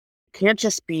can't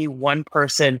just be one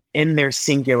person in their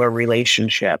singular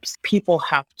relationships. People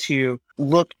have to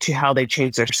look to how they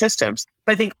change their systems.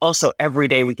 But I think also every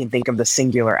day we can think of the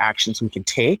singular actions we can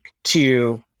take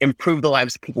to improve the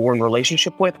lives of people we're in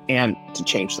relationship with and to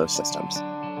change those systems.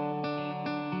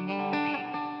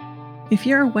 If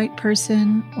you're a white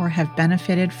person or have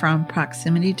benefited from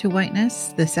proximity to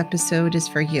whiteness, this episode is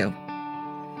for you.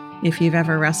 If you've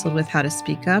ever wrestled with how to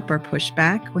speak up or push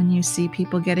back when you see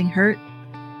people getting hurt,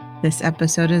 this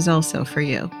episode is also for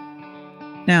you.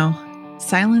 Now,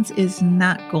 silence is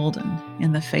not golden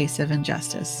in the face of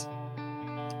injustice.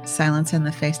 Silence in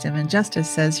the face of injustice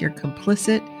says you're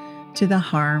complicit to the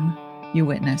harm you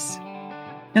witness.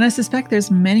 And I suspect there's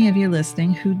many of you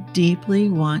listening who deeply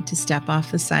want to step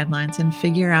off the sidelines and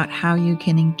figure out how you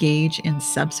can engage in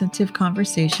substantive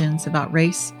conversations about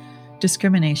race,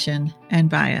 discrimination, and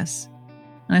bias.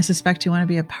 And I suspect you want to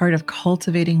be a part of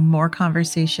cultivating more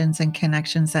conversations and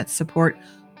connections that support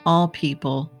all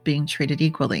people being treated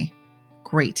equally.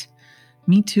 Great.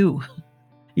 Me too.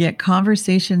 Yet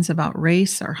conversations about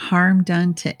race or harm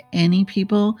done to any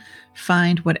people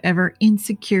find whatever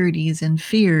insecurities and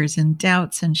fears and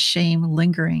doubts and shame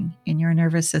lingering in your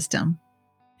nervous system.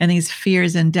 And these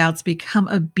fears and doubts become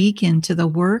a beacon to the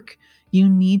work you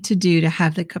need to do to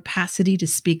have the capacity to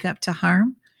speak up to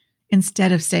harm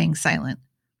instead of staying silent.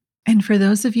 And for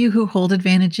those of you who hold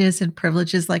advantages and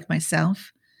privileges like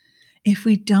myself, if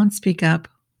we don't speak up,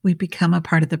 we become a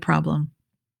part of the problem.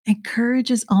 And courage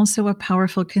is also a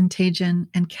powerful contagion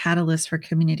and catalyst for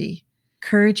community.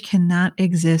 Courage cannot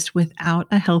exist without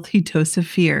a healthy dose of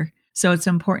fear. So it's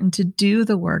important to do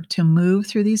the work to move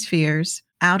through these fears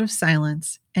out of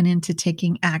silence and into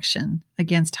taking action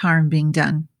against harm being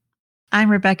done. I'm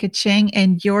Rebecca Chang,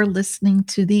 and you're listening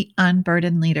to The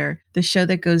Unburdened Leader, the show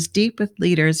that goes deep with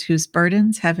leaders whose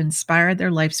burdens have inspired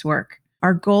their life's work.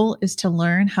 Our goal is to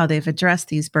learn how they've addressed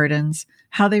these burdens,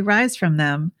 how they rise from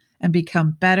them, and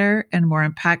become better and more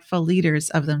impactful leaders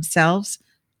of themselves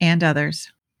and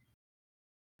others.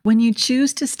 When you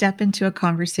choose to step into a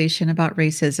conversation about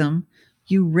racism,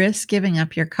 you risk giving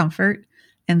up your comfort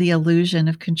and the illusion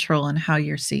of control in how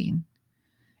you're seen.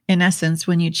 In essence,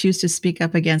 when you choose to speak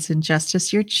up against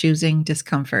injustice, you're choosing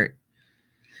discomfort.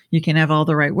 You can have all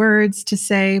the right words to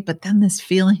say, but then this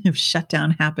feeling of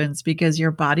shutdown happens because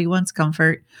your body wants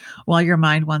comfort while your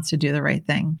mind wants to do the right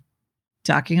thing.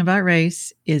 Talking about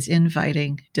race is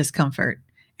inviting discomfort,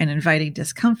 and inviting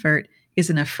discomfort is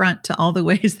an affront to all the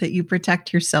ways that you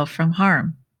protect yourself from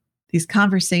harm. These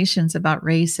conversations about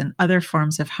race and other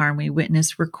forms of harm we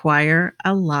witness require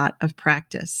a lot of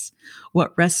practice,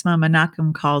 what Resmaa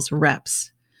Menakem calls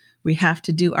reps. We have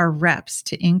to do our reps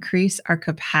to increase our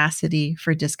capacity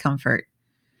for discomfort.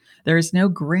 There is no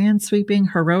grand sweeping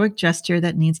heroic gesture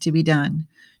that needs to be done.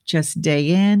 Just day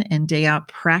in and day out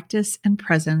practice and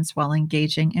presence while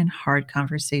engaging in hard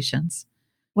conversations.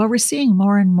 While we're seeing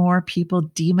more and more people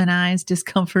demonize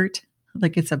discomfort,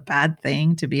 like it's a bad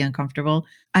thing to be uncomfortable,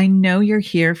 I know you're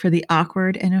here for the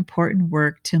awkward and important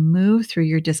work to move through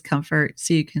your discomfort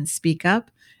so you can speak up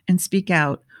and speak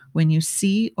out when you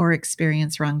see or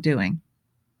experience wrongdoing.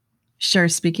 Sure,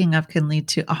 speaking up can lead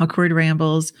to awkward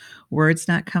rambles, words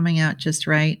not coming out just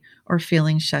right, or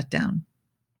feeling shut down.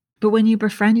 But when you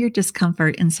befriend your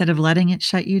discomfort instead of letting it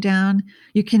shut you down,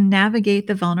 you can navigate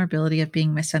the vulnerability of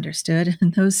being misunderstood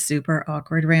in those super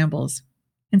awkward rambles.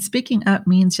 And speaking up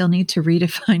means you'll need to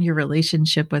redefine your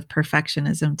relationship with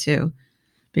perfectionism too,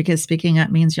 because speaking up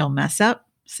means you'll mess up,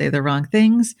 say the wrong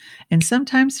things, and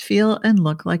sometimes feel and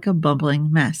look like a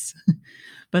bumbling mess.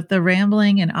 But the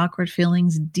rambling and awkward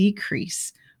feelings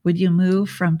decrease when you move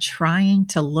from trying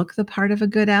to look the part of a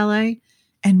good ally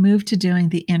and move to doing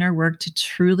the inner work to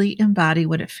truly embody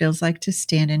what it feels like to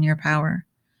stand in your power.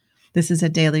 This is a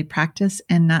daily practice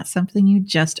and not something you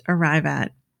just arrive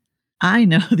at. I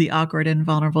know the awkward and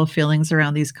vulnerable feelings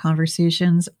around these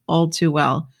conversations all too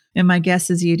well. And my guess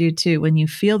is you do too, when you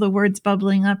feel the words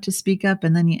bubbling up to speak up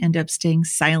and then you end up staying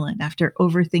silent after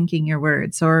overthinking your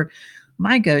words. Or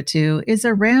my go-to is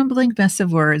a rambling mess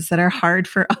of words that are hard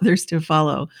for others to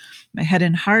follow. My head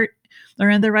and heart are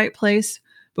in the right place,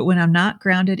 but when I'm not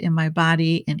grounded in my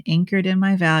body and anchored in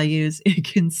my values, it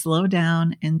can slow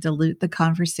down and dilute the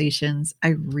conversations I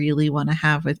really want to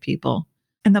have with people.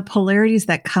 And the polarities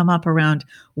that come up around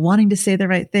wanting to say the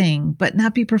right thing, but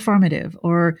not be performative,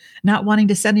 or not wanting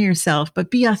to center yourself, but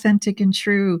be authentic and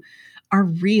true, are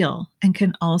real and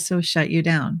can also shut you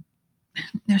down.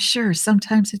 Now, sure,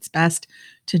 sometimes it's best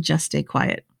to just stay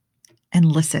quiet and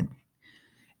listen.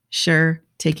 Sure,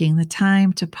 taking the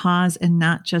time to pause and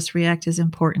not just react is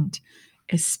important,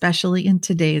 especially in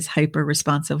today's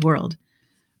hyper-responsive world.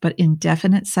 but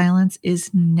indefinite silence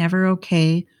is never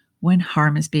okay when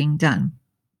harm is being done.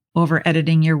 Over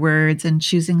editing your words and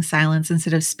choosing silence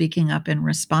instead of speaking up in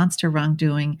response to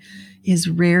wrongdoing is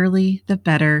rarely the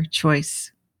better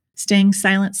choice. Staying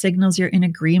silent signals you're in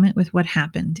agreement with what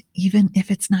happened, even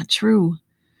if it's not true.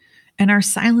 And our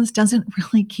silence doesn't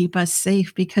really keep us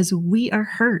safe because we are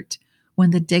hurt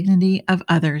when the dignity of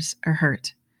others are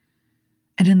hurt.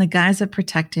 And in the guise of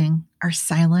protecting, our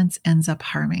silence ends up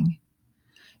harming.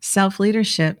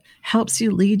 Self-leadership helps you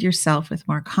lead yourself with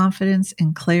more confidence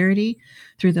and clarity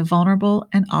through the vulnerable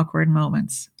and awkward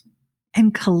moments.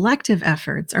 And collective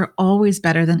efforts are always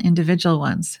better than individual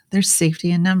ones. There's safety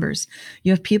in numbers.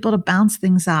 You have people to bounce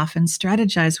things off and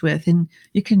strategize with, and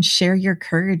you can share your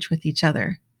courage with each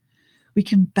other. We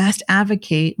can best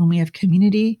advocate when we have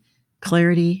community,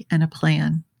 clarity, and a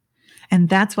plan. And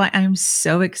that's why I'm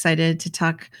so excited to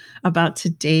talk about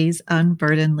today's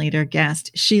Unburdened Leader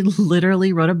guest. She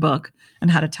literally wrote a book on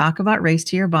how to talk about race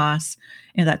to your boss,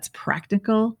 and that's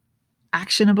practical,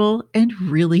 actionable, and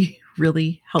really,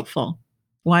 really helpful.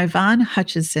 Y-Vonne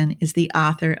Hutchinson is the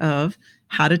author of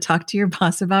How to Talk to Your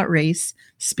Boss About Race,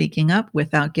 Speaking Up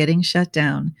Without Getting Shut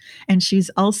Down. And she's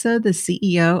also the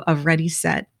CEO of Ready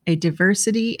Set, a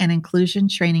diversity and inclusion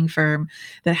training firm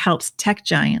that helps tech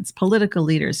giants, political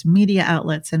leaders, media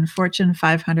outlets, and Fortune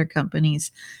 500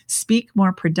 companies speak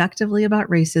more productively about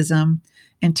racism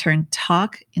and turn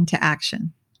talk into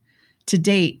action. To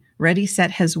date, Ready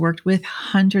Set has worked with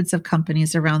hundreds of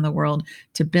companies around the world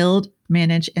to build,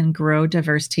 manage, and grow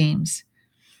diverse teams.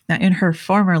 Now, in her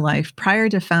former life, prior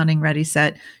to founding Ready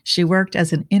Set, she worked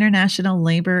as an international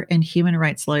labor and human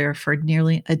rights lawyer for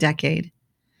nearly a decade.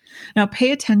 Now,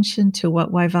 pay attention to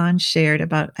what Y-Vonne shared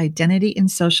about identity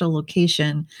and social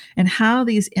location and how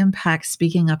these impact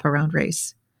speaking up around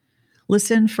race.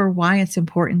 Listen for why it's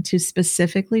important to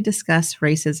specifically discuss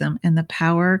racism and the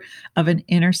power of an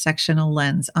intersectional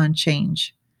lens on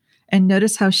change. And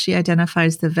notice how she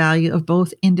identifies the value of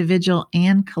both individual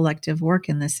and collective work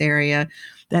in this area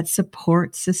that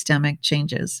support systemic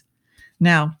changes.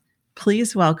 Now,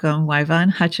 please welcome Y-Vonne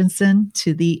Hutchinson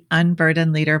to the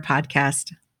Unburdened Leader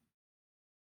podcast.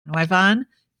 Y-Vonne,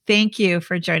 thank you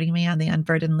for joining me on the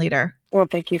Unburdened Leader. Well,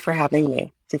 thank you for having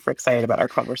me. Super excited about our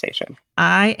conversation.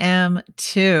 I am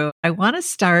too. I want to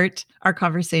start our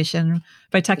conversation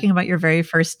by talking about your very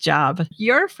first job.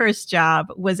 Your first job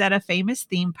was at a famous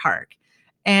theme park.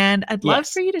 And I'd love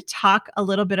for you to talk a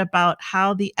little bit about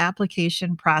how the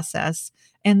application process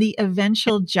and the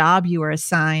eventual job you were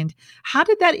assigned, how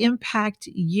did that impact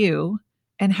you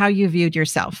and how you viewed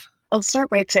yourself? I'll start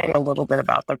by saying a little bit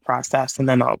about the process, and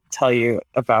then I'll tell you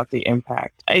about the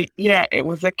impact. It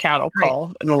was a cattle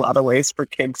call in a lot of ways for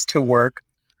kids to work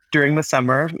during the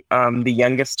summer. The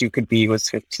youngest you could be was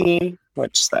 15,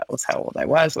 which that was how old I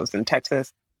was in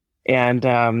Texas. And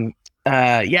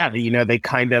they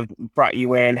kind of brought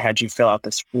you in, had you fill out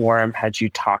this form, had you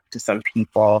talk to some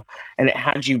people, and it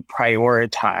had you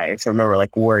prioritize, remember,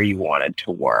 like where you wanted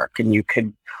to work. And you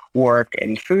could work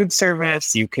in food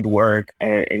service, you could work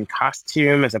in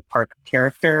costume as a park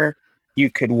character, you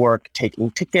could work taking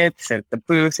tickets at the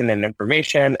booth and then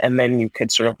information, and then you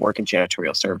could sort of work in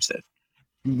janitorial services.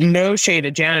 No shade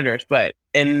at janitors, but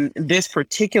in this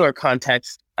particular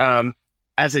context,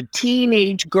 as a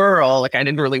teenage girl, like I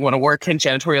didn't really want to work in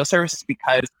janitorial services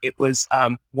because it was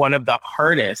one of the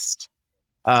hardest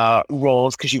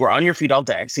roles because you were on your feet all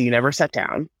day, so you never sat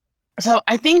down. So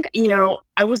I think,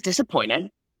 I was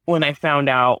disappointed when I found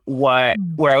out where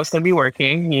I was going to be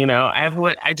working.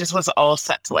 I just was all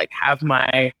set to like have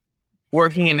my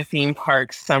working in a theme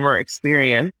park summer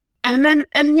experience. And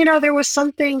there was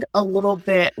something a little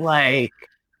bit like,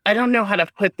 I don't know how to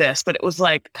put this, but it was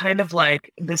like, kind of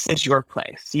like, this is your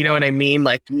place. You know what I mean?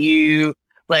 I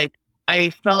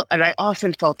felt, and I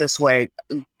often felt this way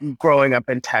growing up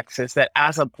in Texas, that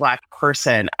as a Black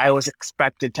person, I was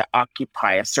expected to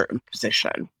occupy a certain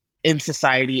position in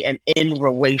society and in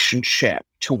relationship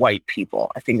to white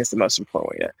people, I think is the most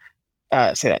important way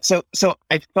to say that. So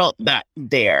I felt that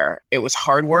there. It was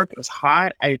hard work. It was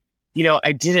hot. I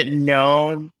didn't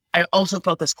know. I also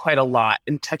felt this quite a lot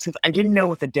in Texas. I didn't know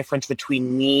what the difference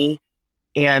between me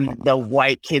and the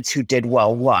white kids who did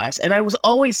well was. And I was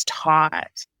always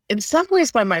taught, in some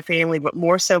ways by my family, but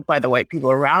more so by the white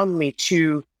people around me,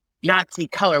 to not see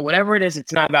color. Whatever it is,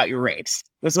 it's not about your race.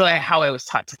 It was how I was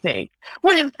taught to think.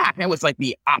 When in fact, it was like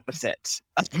the opposite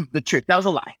of the truth. That was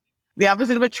a lie. The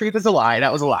opposite of a truth is a lie.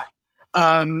 That was a lie.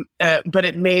 But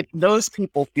it made those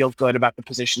people feel good about the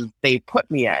position they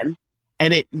put me in.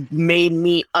 And it made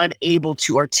me unable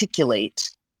to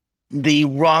articulate the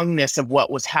wrongness of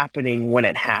what was happening when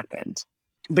it happened.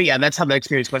 but yeah, that's how the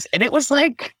experience was. And it was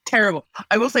like terrible.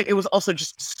 I will say it was also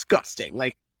just disgusting.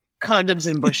 Like condoms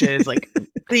in bushes, like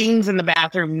things in the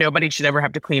bathroom nobody should ever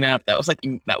have to clean up. That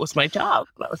was my job.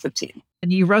 That was the team.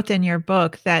 And you wrote in your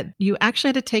book that you actually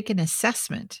had to take an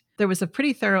assessment. There was a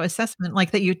pretty thorough assessment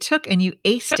like that you took and you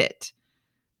aced it,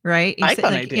 right? You I said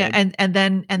thought I like, yeah, did. and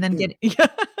then get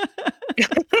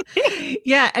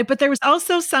yeah, but there was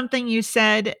also something you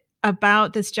said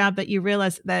about this job that you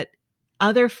realized that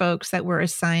other folks that were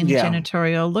assigned Yeah.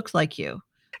 janitorial looked like you.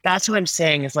 That's what I'm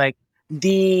saying is like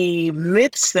the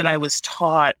myths that I was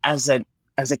taught as a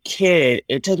kid,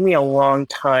 it took me a long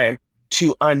time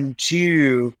to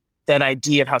undo that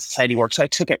idea of how society works. So I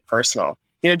took it personal.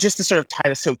 Just to sort of tie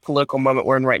this to a political moment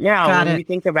we're in right now, Got when it. we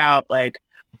think about like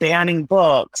banning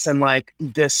books and like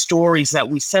the stories that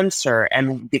we censor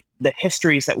and the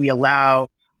histories that we allow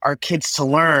our kids to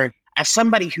learn, as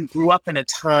somebody who grew up in a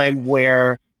time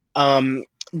where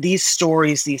these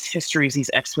stories, these histories, these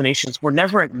explanations were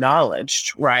never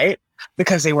acknowledged, right?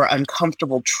 Because they were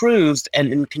uncomfortable truths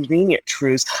and inconvenient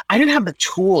truths. I didn't have the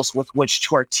tools with which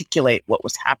to articulate what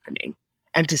was happening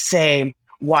and to say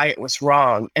why it was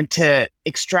wrong and to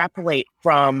extrapolate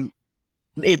from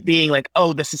it being like,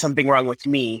 oh, this is something wrong with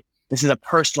me. This is a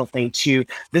personal thing to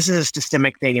this is a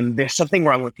systemic thing and there's something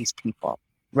wrong with these people,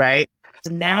 right?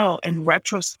 So now in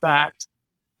retrospect,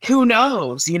 who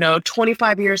knows,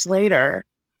 25 years later,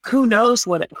 who knows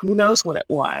what it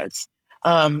was.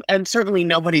 And certainly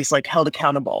nobody's like held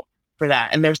accountable for that.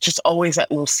 And there's just always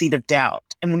that little seed of doubt.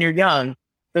 And when you're young,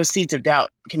 those seeds of doubt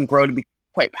can grow to be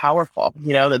quite powerful,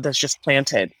 that's just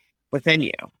planted within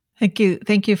you. Thank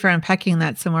you for unpacking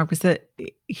that some more, because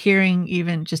hearing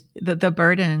even just the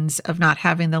burdens of not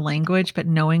having the language, but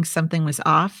knowing something was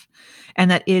off. And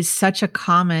that is such a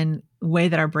common way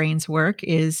that our brains work,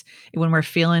 is when we're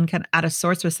feeling kind of out of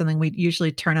sorts with something, we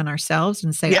usually turn on ourselves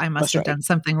and say, Yeah, I must that's have right. done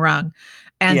something wrong.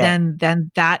 And Yeah.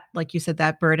 then that, like you said,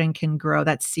 that burden can grow,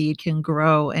 that seed can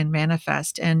grow and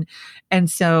manifest. And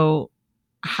so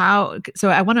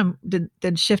I want to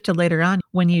then shift to later on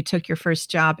when you took your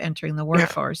first job entering the Yeah.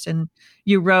 workforce, and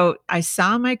you wrote, I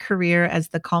saw my career as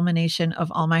the culmination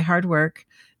of all my hard work,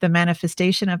 the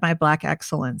manifestation of my Black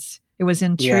excellence. It was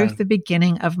in Yeah. truth the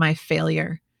beginning of my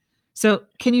failure. So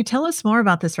can you tell us more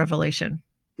about this revelation?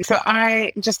 So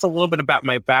just a little bit about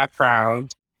my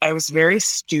background. I was very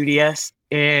studious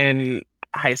in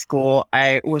high school.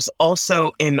 I was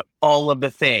also in all of the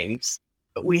things.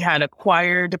 We had a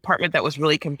choir department that was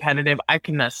really competitive. I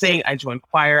could not sing. I joined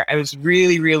choir. I was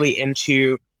really, really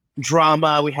into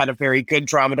drama. We had a very good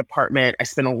drama department. I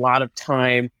spent a lot of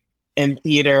time in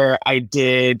theater. I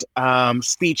did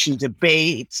speech and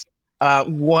debate. I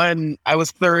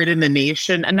was third in the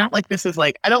nation, and not like this is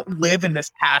like, I don't live in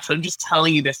this past. I'm just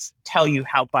telling you this, tell you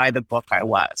how by the book I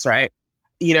was, right?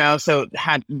 So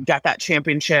got that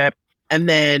championship. And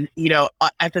then,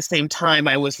 at the same time,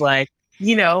 I was like,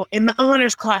 in the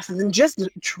honors classes and just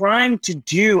trying to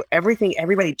do everything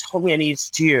everybody told me I needed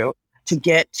to do to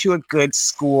get to a good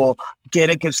school, get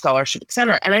a good scholarship, et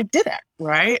cetera. And I did it,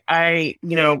 right? I,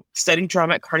 studied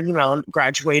drama at Carnegie Mellon,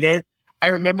 graduated. I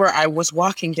remember I was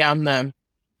walking down the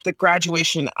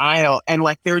graduation aisle and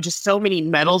like there were just so many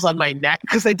medals on my neck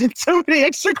because I did so many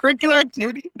extracurricular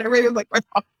activities. And everybody was like, my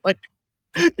mom, like,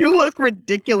 you look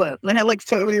ridiculous. And I had like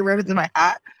so many ribbons in my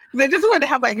hat. I just wanted to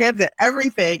have my hands at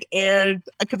everything. And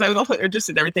because I was also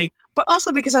interested in everything, but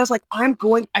also because I was like, I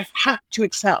have to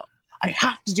excel. I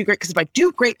have to do great. Because if I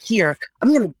do great here, I'm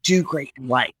going to do great in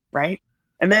life. Right.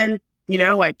 And then,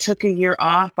 I took a year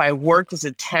off. I worked as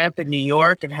a temp in New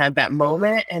York and had that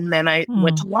moment. And then I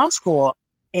went to law school.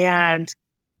 And,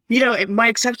 my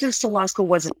acceptance to law school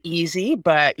wasn't easy,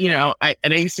 but, I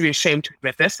used to be ashamed to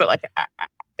admit this, but like,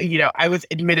 I was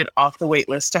admitted off the wait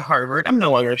list to Harvard. I'm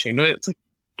no longer ashamed of it. It's like,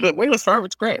 the wait list for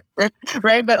Harvard's great,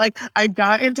 right? But like, I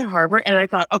got into Harvard and I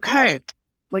thought, okay,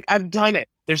 like I've done it.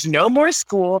 There's no more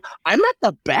school. I'm at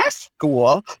the best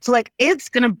school. So like, it's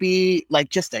going to be like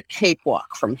just a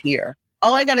cakewalk from here.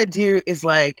 All I got to do is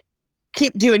like,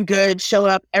 keep doing good, show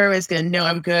up. Everybody's going to know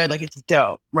I'm good. Like it's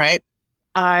dope, right?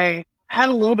 I had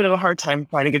a little bit of a hard time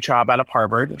finding a job out of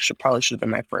Harvard, which probably should have been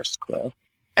my first clue.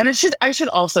 And I should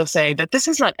also say that this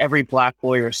is not every Black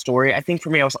lawyer story. I think for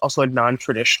me, I was also a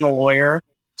non-traditional lawyer,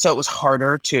 so it was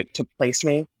harder to place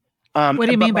me. What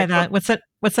do you mean by that? What's a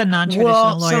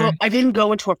non-traditional lawyer? So I didn't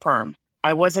go into a firm.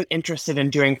 I wasn't interested in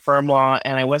doing firm law,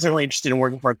 and I wasn't really interested in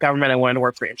working for a government. I wanted to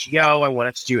work for NGO. I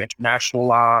wanted to do international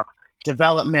law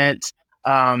development.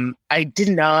 I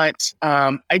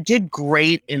did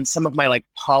great in some of my like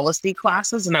policy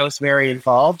classes, and I was very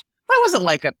involved. I wasn't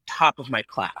like a top of my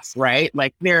class, right?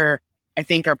 Like I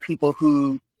think are people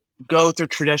who, go through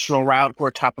traditional route who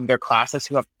are top of their classes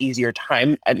who have an easier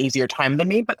time than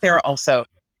me. But there are also,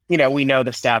 we know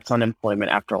the stats on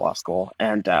employment after law school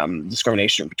and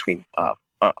discrimination between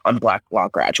on Black law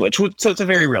graduates. So it's a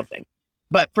very real thing.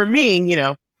 But for me,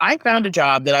 I found a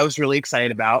job that I was really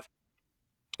excited about.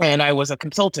 And I was a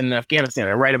consultant in Afghanistan.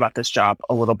 I write about this job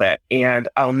a little bit. And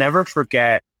I'll never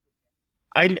forget,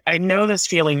 I know this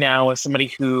feeling now as somebody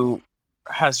who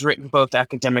has written both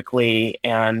academically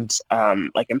and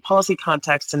like in policy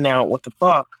context and now with the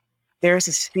book. There's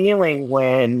this feeling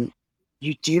when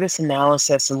you do this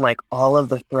analysis and like all of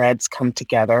the threads come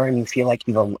together and you feel like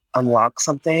you've unlocked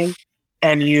something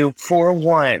and you for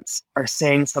once are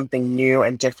saying something new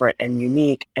and different and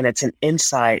unique. And it's an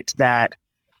insight that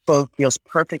both feels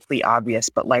perfectly obvious,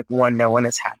 but like one no one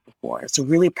has had before. It's a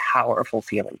really powerful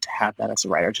feeling to have that as a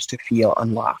writer, just to feel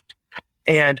unlocked.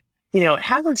 And, it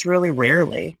happens really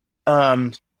rarely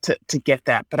to get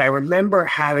that. But I remember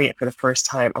having it for the first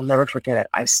time. I'll never forget it.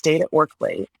 I stayed at work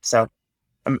late. So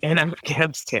I'm in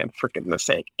Afghanistan, for goodness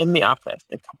sake, in the office,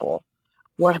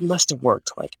 I must have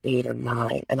worked like 8 or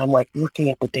 9. And I'm like looking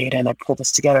at the data and I pulled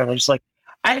this together and I'm just like,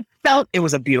 I felt it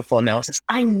was a beautiful analysis.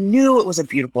 I knew it was a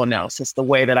beautiful analysis, the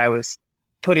way that I was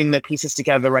putting the pieces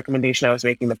together, the recommendation I was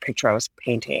making, the picture I was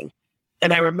painting.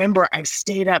 And I remember I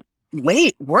stayed up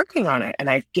late working on it and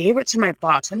I gave it to my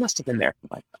boss. I must have been there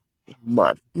for like a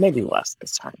month, maybe less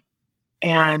this time.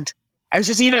 And I was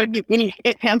just, when you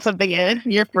hand something in,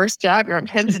 your first job, you're on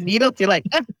pens and needles, you're like,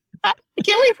 I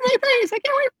can't wait for my praise. I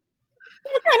can't wait.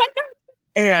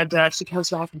 And she comes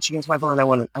back and she goes, Y-Vonne, I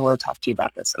want to talk to you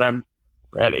about this. And I'm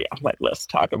ready. I'm like, let's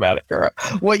talk about it, girl.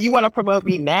 Well, you want to promote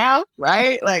me now,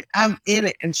 right? Like, I'm in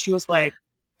it. And she was like,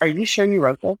 are you sure you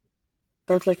wrote this?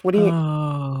 I was like, what do you...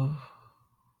 Oh.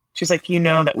 She's like,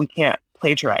 that we can't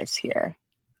plagiarize here.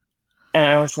 And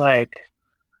I was like...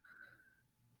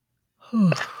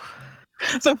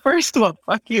 So first of all,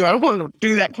 fuck you. I don't want to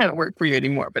do that kind of work for you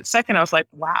anymore. But second, I was like,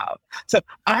 wow. So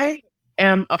I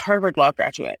am a Harvard Law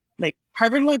graduate. Like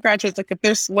Harvard Law graduates, like if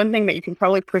there's one thing that you can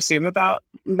probably presume about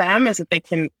them is that they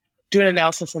can do an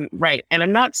analysis and write. And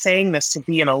I'm not saying this to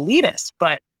be an elitist,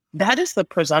 but that is the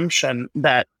presumption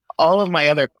that all of my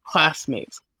other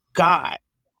classmates got.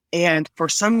 And for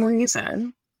some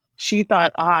reason, she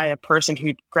thought I, a person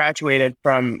who graduated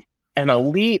from an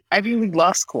elite Ivy League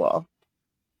law school,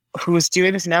 who was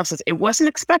doing this analysis, it wasn't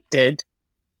expected.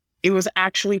 It was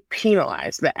actually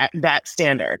penalized, that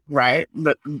standard, right?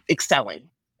 But excelling.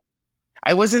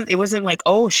 It wasn't like,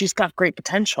 oh, she's got great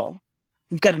potential.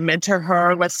 We've got to mentor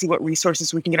her. Let's see what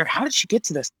resources we can get her. How did she get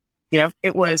to this?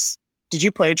 It was, did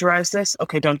you plagiarize this?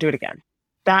 Okay, don't do it again.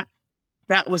 That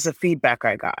was the feedback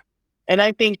I got. And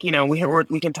I think,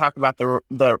 we can talk about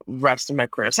the rest of my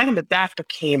career in a second, but that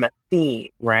became a theme,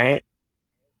 right?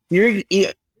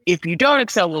 If you don't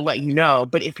excel, we'll let you know.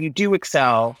 But if you do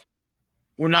excel,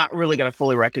 we're not really going to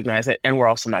fully recognize it. And we're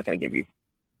also not going to give you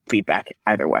feedback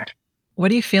either way.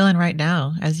 What are you feeling right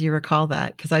now as you recall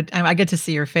that? Because I get to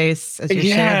see your face as you're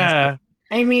sharing this.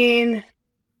 I mean,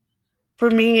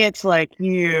 for me, it's like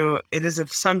it is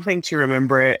something to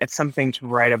remember it. It's something to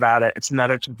write about it. It's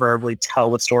another to verbally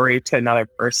tell the story to another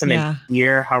person and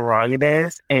hear how wrong it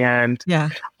is. And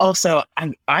also,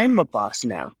 I'm a boss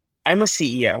now. I'm a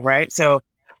CEO, right? So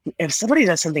if somebody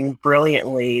does something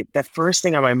brilliantly, the first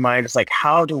thing on my mind is like,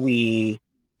 how do we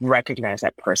recognize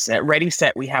that person? At Ready,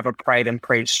 Set, we have a Pride and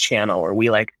Praise channel where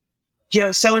we like,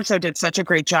 so-and-so did such a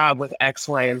great job with X,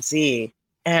 Y, and Z.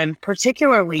 And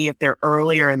particularly if they're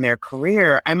earlier in their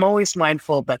career, I'm always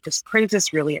mindful that this praise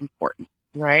is really important,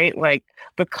 right? Like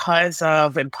because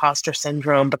of imposter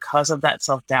syndrome, because of that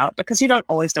self-doubt, because you don't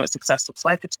always know what success looks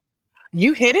like.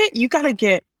 You hit it, you got to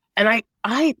get... And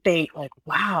I think like,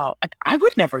 wow, I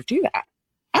would never do that.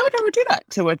 I would never do that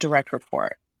to a direct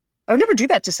report. I would never do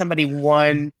that to somebody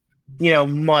one,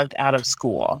 month out of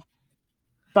school.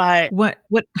 But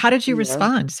how did you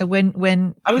respond? So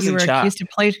when I was you were accused of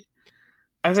plagiarism,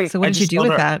 so what did you do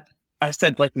with that? I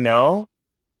said like, no,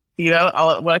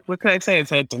 what could I say? I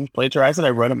said I didn't plagiarize it. I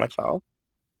wrote it myself.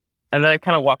 And then I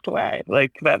kind of walked away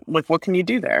like that. Like, what can you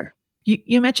do there?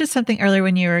 You mentioned something earlier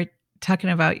when you were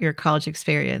talking about your college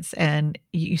experience, and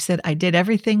you said, I did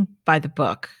everything by the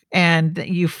book, and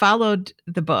you followed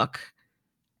the book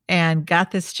and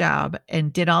got this job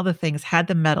and did all the things, had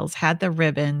the medals, had the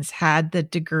ribbons, had the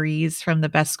degrees from the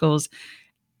best schools.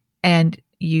 And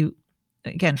you,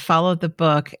 again, followed the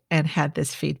book and had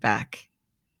this feedback.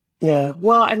 Yeah.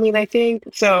 Well, I mean, I think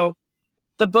so.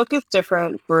 The book is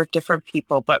different for different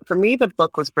people, but for me, the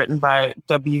book was written by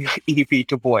W.E.B.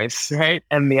 Du Bois, right?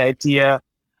 And the idea,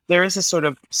 there is a sort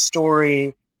of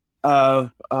story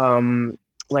of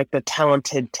like the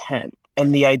talented 10th,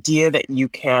 and the idea that you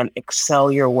can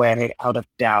excel your way out of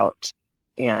doubt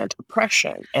and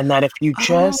oppression. And that if you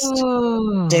just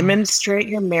Oh, demonstrate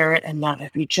your merit and not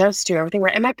if you just do everything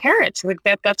right. And my parents, like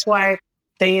that's why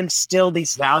they instilled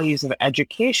these values of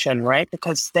education, right?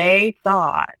 Because they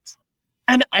thought,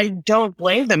 and I don't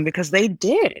blame them because they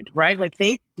did, right? Like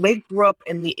they grew up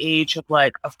in the age of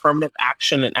like affirmative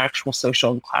action and actual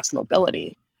social and class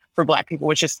mobility for Black people,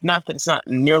 which is not that it's not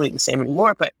nearly the same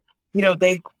anymore, but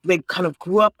they kind of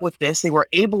grew up with this. They were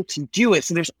able to do it.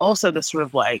 So there's also this sort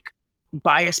of like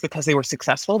bias because they were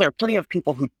successful. There are plenty of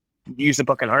people who use a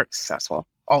book and aren't successful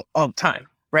all the time,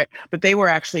 right? But they were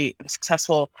actually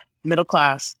successful, middle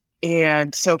class.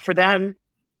 And so for them,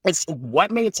 it's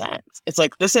what made sense. It's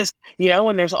like, this is,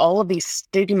 when there's all of these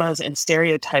stigmas and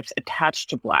stereotypes attached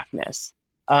to Blackness,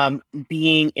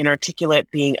 being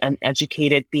inarticulate, being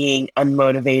uneducated, being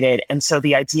unmotivated. And so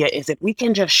the idea is if we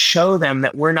can just show them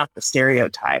that we're not the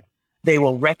stereotype, they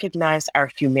will recognize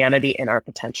our humanity and our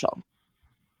potential.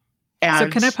 so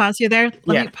And can I pause you there?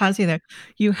 Let yeah, me pause you there.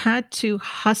 You had to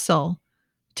hustle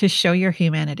to show your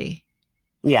humanity.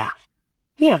 yeah,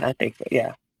 yeah, I think so.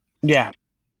 Yeah, yeah,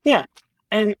 yeah.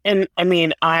 And I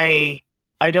mean, I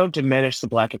don't diminish the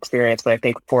Black experience, but I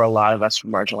think for a lot of us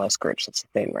from marginalized groups, it's the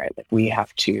thing, right? Like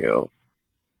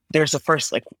there's a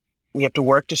first, like, we have to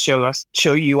work to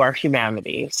show you our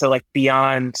humanity. So like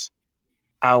beyond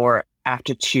our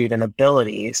aptitude and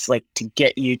abilities, like to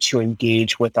get you to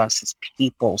engage with us as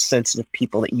people, sensitive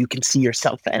people that you can see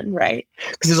yourself in, right?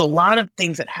 Because there's a lot of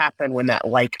things that happen when that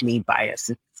like me bias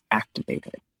is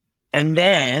activated. And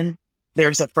then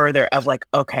there's a further of like,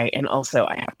 okay, and also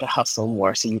I have to hustle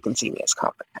more so you can see me as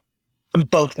confident. And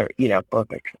both are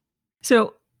true.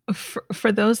 So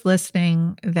for those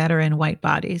listening that are in white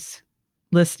bodies,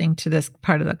 listening to this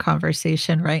part of the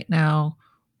conversation right now,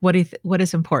 what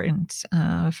is important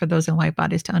for those in white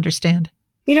bodies to understand?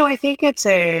 I think it's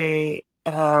a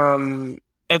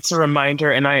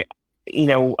reminder, and I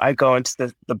go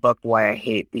into the book why I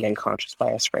hate the unconscious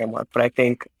bias framework, but I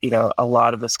think, a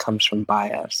lot of this comes from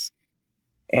bias.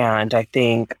 And I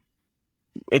think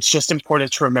it's just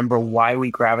important to remember why we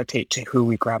gravitate to who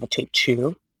we gravitate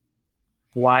to,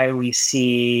 why we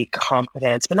see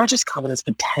competence, but not just competence,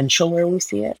 potential where we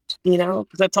see it, because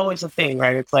that's always a thing,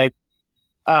 right? It's like,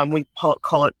 we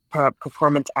call it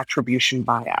performance attribution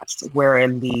bias,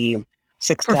 wherein the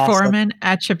success of, Performance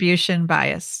attribution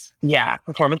bias. yeah,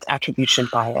 performance attribution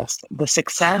bias, the Huh.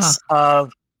 success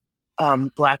of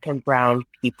Black and Brown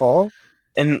people,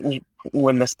 and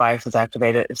when this bias is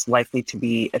activated, is likely to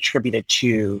be attributed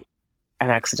to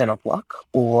an accidental luck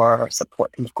or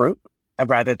support from the group,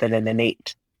 rather than an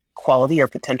innate quality or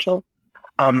potential.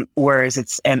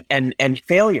 Whereas and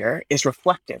failure is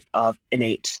reflective of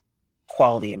innate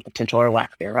quality and potential or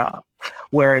lack thereof,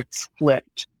 where it's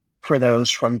flipped for those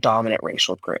from dominant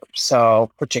racial groups. So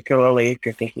particularly if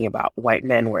you're thinking about white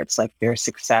men, where it's like their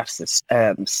success is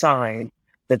a sign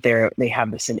that they have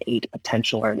this innate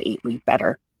potential or innately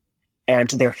better, and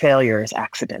their failure is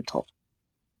accidental,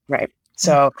 right? Mm.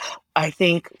 So I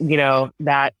think,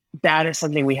 that is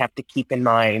something we have to keep in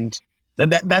mind.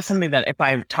 That's something that if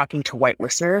I'm talking to white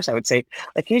listeners, I would say,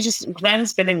 like, that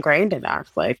has been ingrained in us,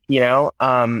 like,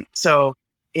 so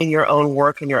in your own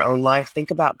work, in your own life,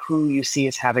 think about who you see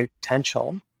as having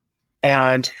potential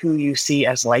and who you see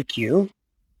as like you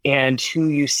and who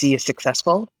you see as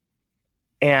successful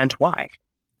and why.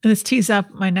 This tees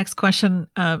up my next question.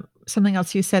 Something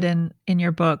else you said in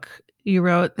your book. You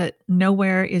wrote that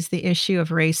nowhere is the issue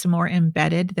of race more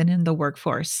embedded than in the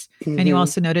workforce. And you Hmm.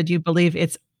 also noted you believe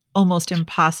it's almost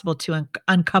impossible to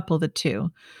uncouple the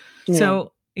two. Yeah.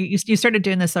 So you started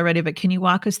doing this already, but can you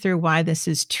walk us through why this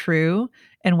is true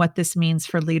and what this means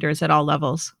for leaders at all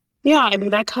levels? Yeah. I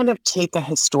mean, I kind of take a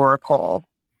historical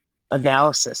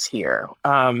analysis here.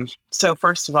 So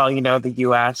first of all, the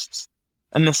U.S.,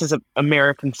 and this is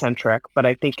American centric, but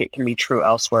I think it can be true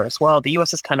elsewhere as well. The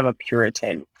U.S. is kind of a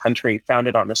Puritan country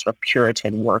founded on this sort of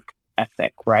Puritan work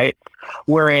ethic, right?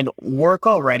 Wherein work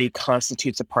already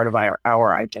constitutes a part of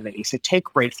our identity. So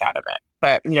take race out of it.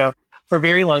 But, for a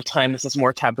very long time, this is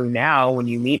more taboo now. When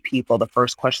you meet people, the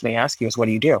first question they ask you is, what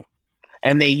do you do?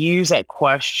 And they use that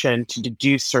question to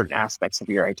deduce certain aspects of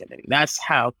your identity. That's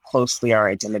how closely our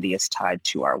identity is tied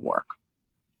to our work.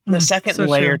 The second So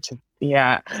layer true. to,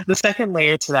 yeah, the second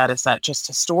layer to that is that just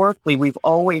historically, we've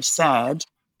always said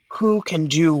who can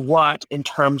do what in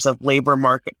terms of labor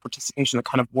market participation, the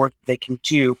kind of work they can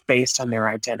do based on their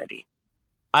identity.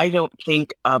 I don't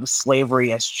think of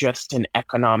slavery as just an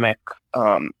economic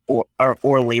or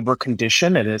labor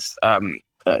condition. It is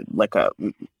like a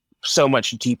so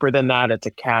much deeper than that. It's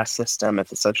a caste system,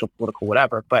 it's a social, political,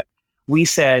 whatever. But we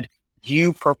said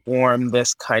you perform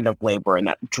this kind of labor, and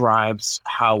that drives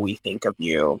how we think of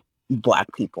you, Black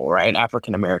people, right?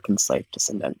 African American slave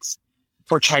descendants.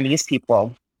 For Chinese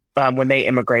people, when they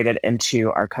immigrated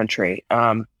into our country,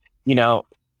 you know,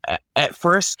 at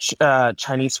first,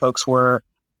 Chinese folks were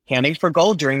handing for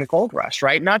gold during the gold rush,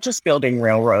 right? Not just building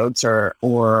railroads or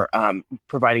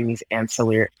providing these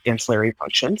ancillary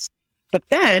functions. But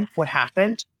then what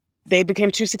happened? They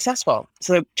became too successful.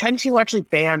 So Chinese people were actually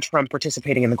banned from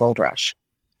participating in the gold rush.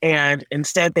 And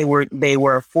instead they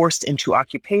were forced into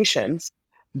occupations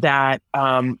that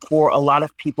for a lot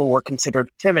of people were considered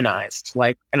feminized,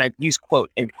 like, and I use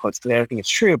quote in quotes because I don't think it's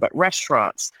true, but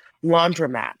restaurants,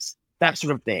 laundromats, that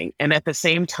sort of thing. And at the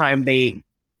same time,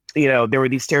 there were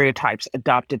these stereotypes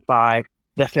adopted by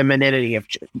the femininity of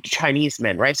Chinese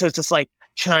men, right? So it's just like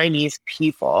Chinese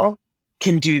people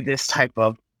can do this type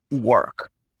of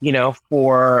work.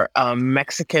 For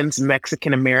Mexicans,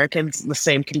 Mexican Americans, the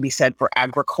same can be said for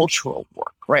agricultural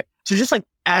work, right? So just like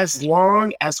as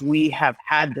long as we have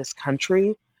had this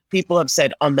country, people have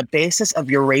said on the basis of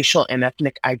your racial and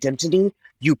ethnic identity,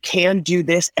 you can do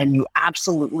this and you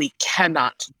absolutely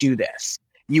cannot do this.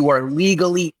 You are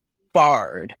legally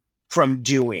barred from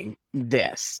doing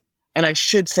this. And I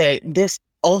should say this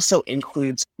also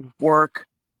includes work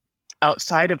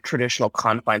outside of traditional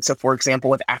confines. So for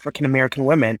example, with African American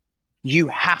women, you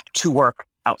have to work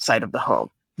outside of the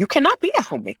home. You cannot be a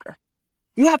homemaker.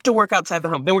 You have to work outside the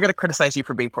home. Then we're going to criticize you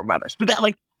for being poor mothers. But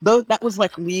that was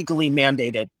legally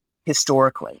mandated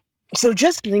historically. So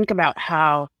just think about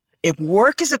how if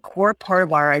work is a core part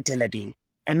of our identity,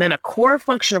 and then a core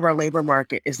function of our labor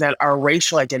market is that our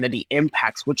racial identity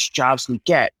impacts which jobs we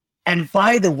get. And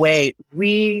by the way,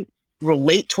 we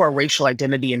relate to our racial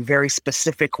identity in very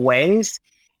specific ways.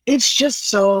 It's just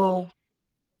so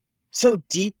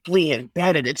deeply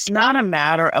embedded. It's not a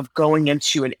matter of going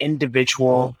into an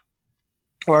individual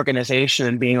organization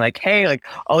and being like, hey,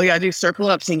 all you gotta do is circle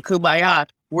up, sing kumbaya,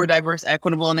 we're diverse,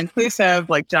 equitable, and inclusive,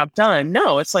 job done.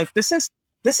 No, it's like, this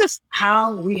is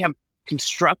how we have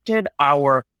constructed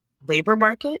our labor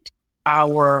market,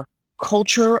 our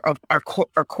culture of our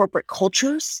corporate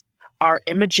cultures, our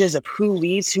images of who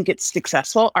leads, who gets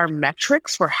successful, our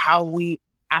metrics for how we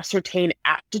ascertain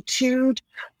aptitude,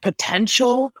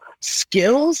 potential,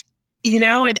 skills,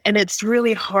 and it's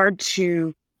really hard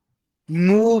to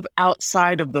move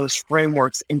outside of those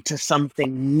frameworks into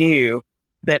something new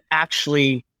that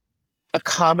actually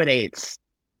accommodates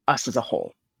us as a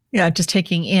whole. Yeah, just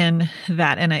taking in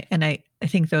that, and I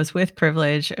think those with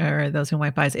privilege or those in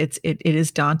white bias, it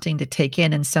is daunting to take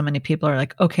in, and so many people are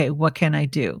like, okay, what can I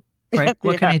do? Right?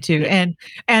 What can I do?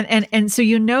 And so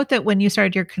you note that when you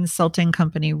started your consulting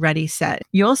company, Ready Set,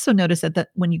 you also noticed that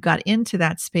when you got into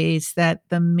that space, that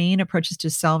the main approaches to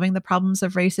solving the problems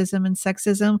of racism and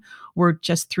sexism were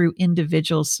just through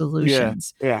individual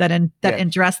solutions that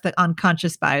address the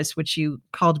unconscious bias, which you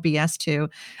called BS to,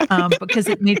 because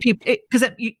it made people,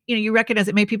 you recognize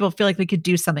it made people feel like we could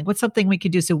do something. What's something we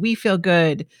could do so we feel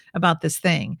good about this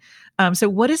thing? So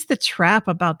what is the trap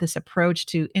about this approach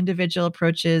to individual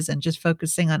approaches and just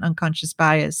focusing on unconscious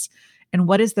bias? And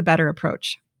what is the better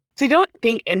approach? So I don't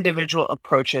think individual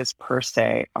approaches per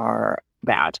se are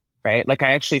bad, right?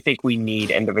 I actually think we need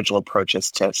individual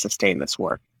approaches to sustain this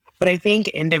work. But I think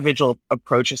individual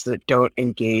approaches that don't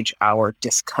engage our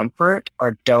discomfort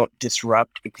or don't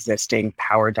disrupt existing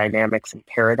power dynamics and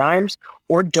paradigms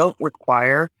or don't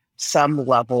require some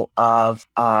level of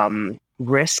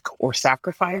risk or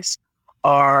sacrifice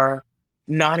are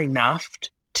not enough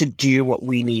to do what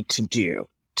we need to do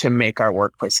to make our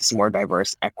workplaces more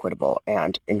diverse, equitable,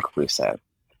 and inclusive.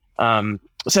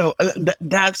 So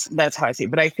that's how I see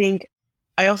it. But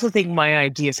I also think my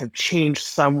ideas have changed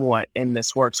somewhat in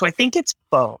this work. So I think it's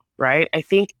both, right? I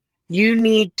think you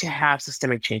need to have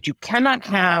systemic change. You cannot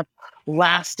have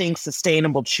lasting,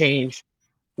 sustainable change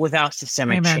without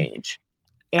systemic change.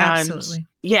 And absolutely.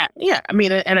 Yeah. I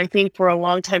mean, and I think for a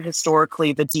long time,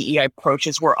 historically, the DEI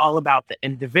approaches were all about the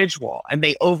individual, and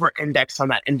they over-index on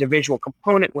that individual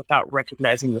component without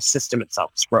recognizing the system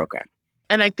itself is broken.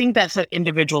 And I think that set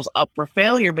individuals up for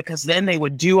failure because then they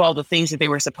would do all the things that they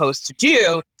were supposed to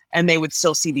do, and they would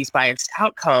still see these biased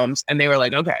outcomes, and they were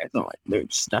like, okay, so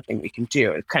there's nothing we can do.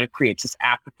 It kind of creates this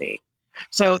apathy.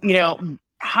 So,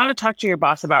 how to talk to your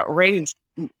boss about race,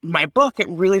 my book, it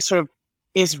really sort of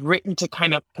is written to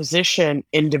kind of position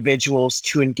individuals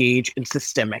to engage in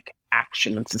systemic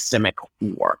action and systemic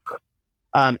work.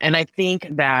 And I think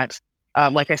that,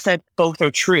 like I said, both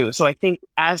are true. So I think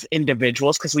as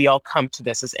individuals, because we all come to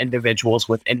this as individuals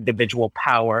with individual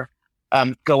power,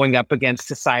 going up against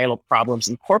societal problems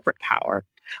and corporate power,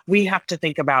 we have to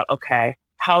think about, okay,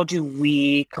 how do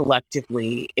we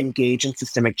collectively engage in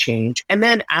systemic change? And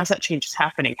then as that change is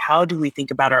happening, how do we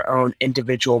think about our own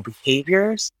individual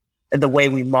behaviors and the way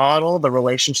we model the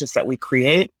relationships that we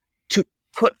create to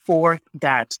put forth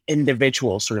that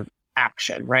individual sort of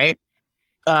action, right?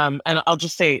 And I'll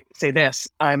just say this: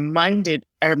 I'm reminded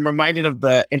of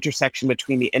the intersection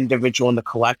between the individual and the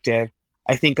collective.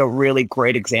 I think a really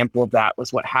great example of that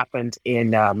was what happened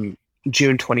in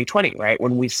June 2020, right?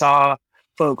 When we saw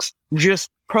folks just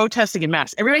protesting en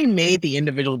masse. Everybody made the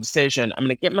individual decision. I'm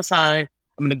going to get my sign.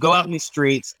 I'm going to go out in the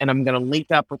streets and I'm going to link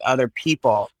up with other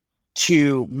people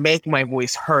to make my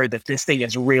voice heard that this thing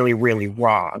is really, really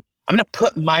wrong. I'm going to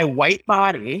put my white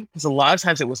body, because a lot of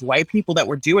times it was white people that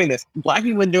were doing this. Black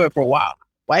people didn't do it for a while.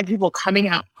 White people coming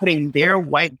out, putting their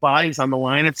white bodies on the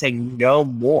line and saying, no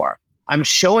more. I'm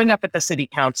showing up at the city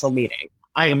council meeting.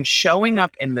 I am showing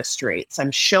up in the streets.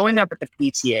 I'm showing up at the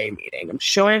PTA meeting. I'm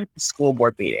showing up at the school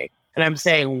board meeting. And I'm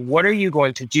saying, what are you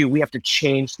going to do? We have to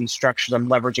change these structures. I'm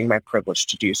leveraging my privilege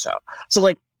to do so. So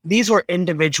like these were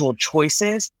individual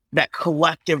choices that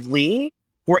collectively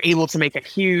were able to make a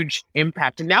huge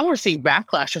impact. And now we're seeing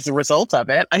backlash as a result of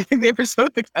it. I think they were so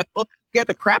successful, get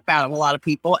the crap out of a lot of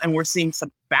people. And we're seeing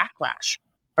some backlash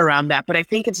around that. But I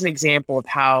think it's an example of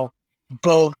how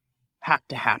both have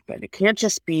to happen. It can't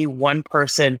just be one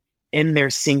person in their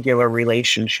singular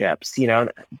relationships. You know,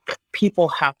 people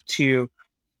have to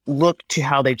look to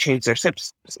how they change their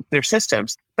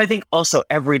systems. But I think also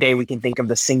every day we can think of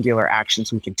the singular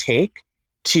actions we can take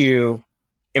to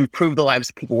improve the lives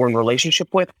of people we're in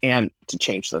relationship with and to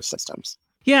change those systems.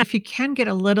 Yeah, if you can get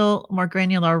a little more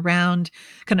granular around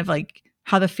kind of like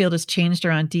how the field has changed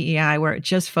around DEI, where it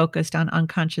just focused on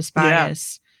unconscious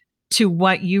bias. Yeah. To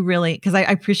what you really, because I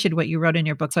appreciate what you wrote in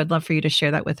your book. So I'd love for you to share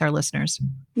that with our listeners.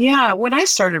 Yeah. When I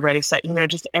started Ready Set,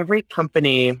 just every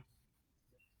company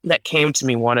that came to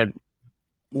me wanted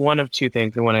one of two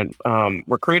things. They wanted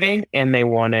recruiting and they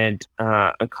wanted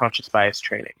unconscious bias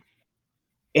training.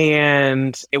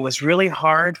 And it was really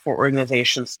hard for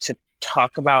organizations to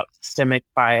talk about systemic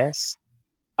bias.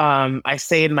 I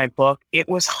say in my book, it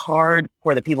was hard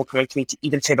for the people coming to me to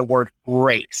even say the word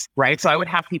race, right? So I would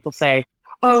have people say,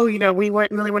 oh, we really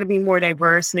want to be more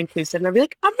diverse and inclusive. And I'd be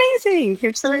like, amazing,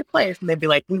 here's the right place. And they'd be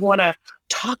like, we want to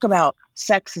talk about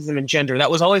sexism and gender.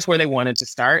 That was always where they wanted to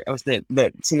start. It was it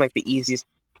seemed like the easiest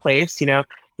place, We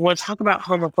want to talk about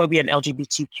homophobia and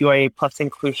LGBTQIA plus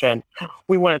inclusion.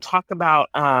 We want to talk about,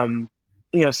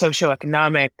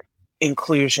 socioeconomic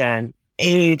inclusion,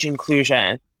 age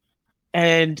inclusion.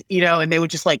 And, and they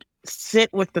would just like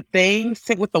sit with the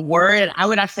word. And I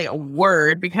would not say a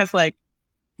word because like,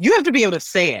 you have to be able to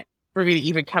say it for me to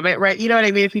even comment, right? You know what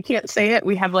I mean? If you can't say it,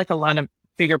 we have like a lot of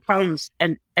bigger problems.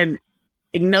 And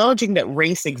acknowledging that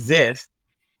race exists,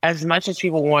 as much as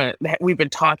people want, we've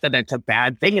been taught that it's a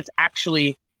bad thing. It's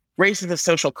actually, race is a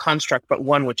social construct, but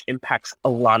one which impacts a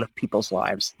lot of people's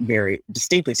lives very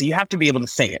distinctly. So you have to be able to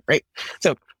say it, right?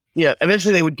 So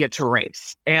eventually they would get to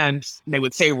race and they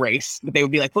would say race, but they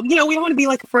would be like, well, we don't want to be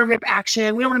like affirmative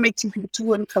action. We don't want to make two people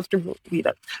too uncomfortable,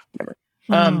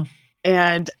 whatever.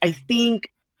 And I think,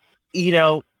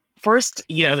 first,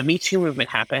 the Me Too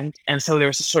movement happened. And so there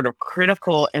was a sort of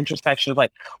critical introspection of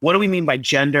like, what do we mean by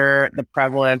gender, the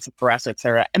prevalence of harassment, et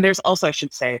cetera? And there's also, I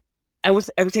would say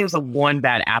it was a one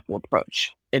bad apple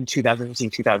approach in 2015,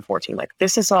 2014. Like,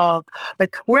 this is all,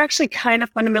 like, we're actually kind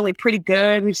of fundamentally pretty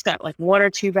good. We just got like one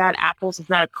or two bad apples. It's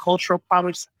not a cultural problem.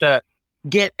 We just have to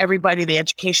get everybody the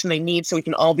education they need so we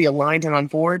can all be aligned and on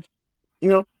board,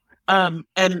 and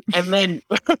then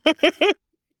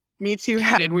Me Too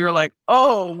happened. We were like,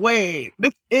 oh, wait,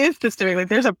 this is systemic. Like,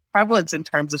 there's a prevalence in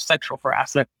terms of sexual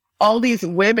harassment. All these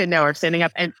women now are standing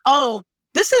up and, oh,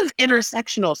 this is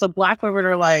intersectional. So Black women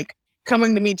are like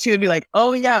coming to Me Too and be like,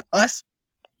 oh yeah, us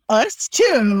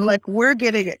too. Like, we're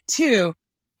getting it too.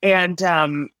 And,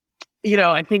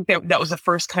 I think that was the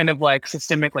first kind of like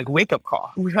systemic, like wake up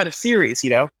call. We've had a series,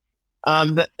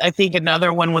 I think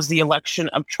another one was the election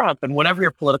of Trump, and whatever your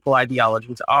political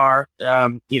ideologies are,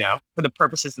 for the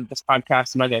purposes of this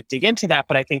podcast, I'm not going to dig into that.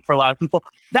 But I think for a lot of people,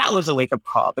 that was a wake up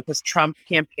call because Trump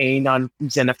campaigned on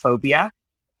xenophobia,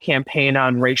 campaigned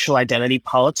on racial identity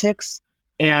politics,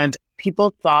 and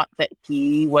people thought that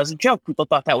he was a joke. People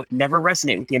thought that would never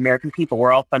resonate with the American people.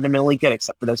 We're all fundamentally good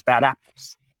except for those bad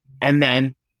apples. And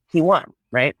then he won,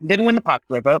 right? Didn't win the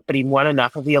popular vote, but he won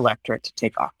enough of the electorate to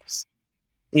take office.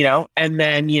 And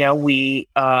then, we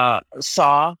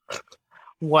saw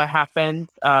what happened,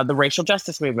 the racial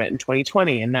justice movement in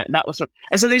 2020. And that was,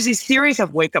 and so there's these series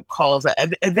of wake up calls that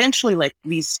eventually like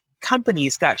these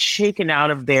companies got shaken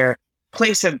out of their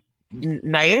place of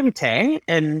naivete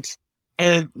and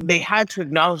they had to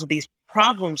acknowledge that these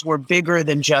problems were bigger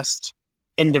than just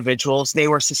individuals. They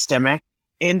were systemic.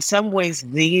 In some ways,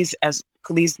 these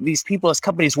people as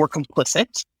companies were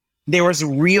complicit. There was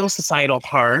real societal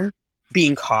harm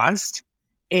being caused.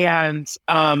 And,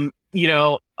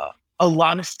 a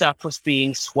lot of stuff was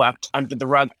being swept under the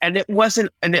rug. And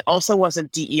it also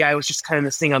wasn't DEI. It was just kind of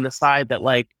this thing on the side that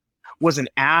like was an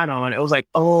add-on. It was like,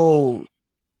 people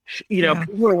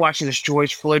were watching this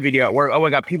George Floyd video at work. Oh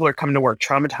my God, people are coming to work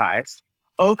traumatized.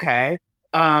 Okay.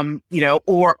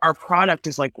 Or our product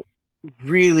is like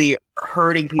really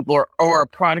hurting people, or our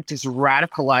product is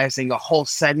radicalizing a whole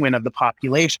segment of the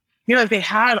population. They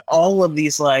had all of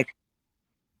these like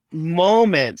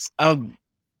moments of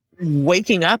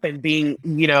waking up and being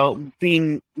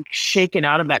shaken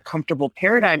out of that comfortable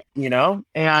paradigm,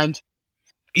 and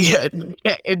in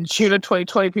June of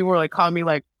 2020, people were like calling me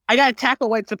like, I got to tackle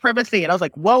white supremacy. And I was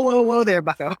like, whoa there,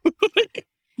 bucko.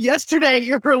 Yesterday,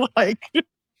 you were like...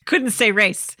 Couldn't say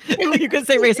race. You could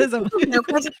say racism.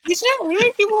 It's not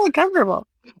really people uncomfortable.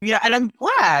 Yeah, and I'm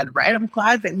glad, right? I'm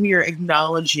glad that we are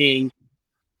acknowledging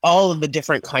all of the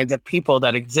different kinds of people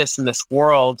that exist in this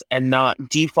world and not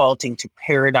defaulting to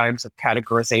paradigms of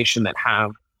categorization that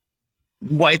have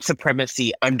white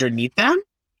supremacy underneath them.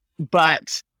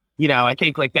 But, I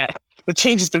think like that, the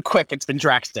change has been quick. It's been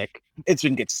drastic. It's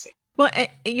been good to see. Well,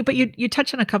 but you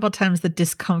touched on a couple of times the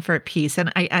discomfort piece,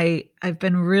 and I've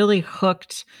been really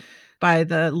hooked by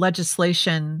the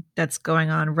legislation that's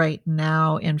going on right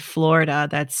now in Florida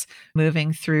that's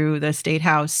moving through the state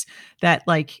house, that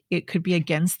like it could be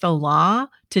against the law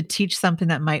to teach something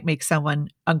that might make someone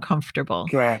uncomfortable.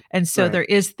 Right. And so there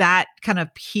is that kind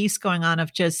of piece going on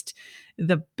of just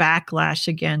the backlash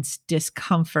against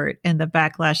discomfort and the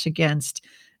backlash against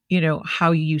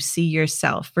how you see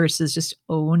yourself versus just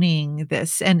owning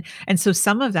this. And so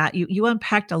some of that, you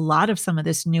unpacked a lot of some of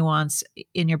this nuance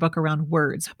in your book around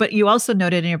words, but you also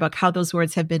noted in your book how those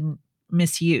words have been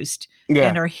misused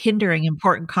and are hindering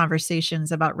important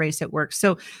conversations about race at work.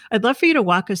 So I'd love for you to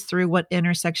walk us through what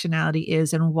intersectionality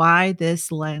is and why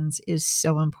this lens is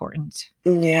so important.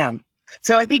 Yeah.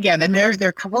 So I think, then there are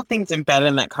a couple of things embedded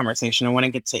in that conversation. I want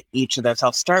to get to each of those.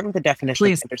 I'll start with the definition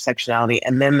of intersectionality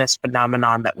and then this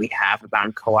phenomenon that we have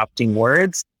about co-opting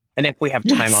words. And if we have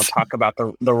time, I'll talk about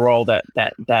the role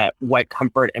that white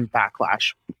comfort and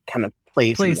backlash kind of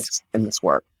plays in this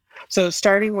work. So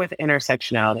starting with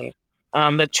intersectionality,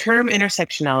 the term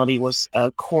intersectionality was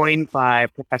coined by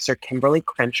Professor Kimberly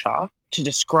Crenshaw to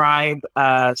describe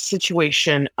a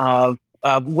situation of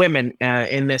women.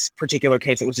 In this particular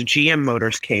case, it was a GM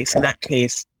Motors case. In that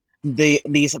case,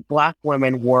 these Black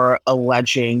women were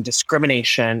alleging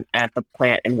discrimination at the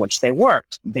plant in which they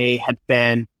worked. They had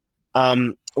been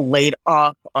laid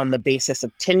off on the basis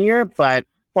of tenure, but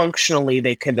functionally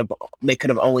they could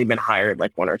have only been hired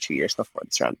like 1 or 2 years before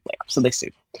this round of layoff. So they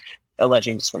sued,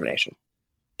 alleging discrimination.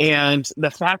 And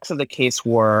the facts of the case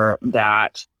were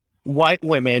that white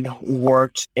women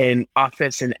worked in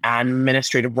office and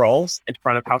administrative roles and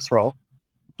front of house roles.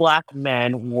 Black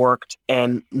men worked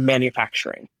in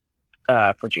manufacturing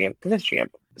for GM, because it's GM.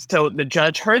 So the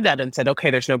judge heard that and said, okay,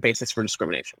 there's no basis for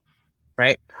discrimination,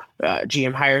 right?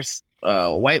 GM hires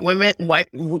white women,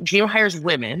 GM hires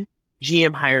women,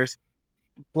 GM hires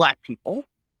Black people.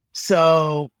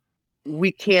 So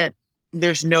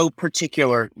there's no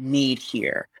particular need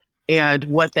here. And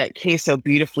what that case so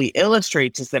beautifully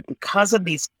illustrates is that because of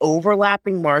these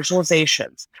overlapping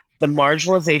marginalizations, the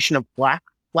marginalization of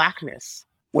Blackness,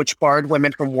 which barred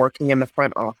women from working in the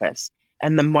front office,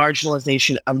 and the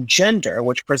marginalization of gender,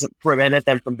 which prevented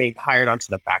them from being hired onto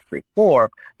the factory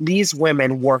floor, these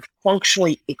women were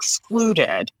functionally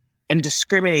excluded and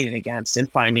discriminated against in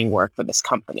finding work for this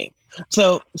company.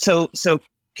 So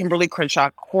Kimberly Crenshaw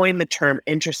coined the term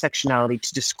intersectionality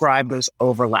to describe those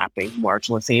overlapping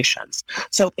marginalizations.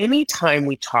 So anytime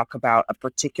we talk about a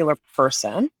particular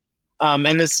person,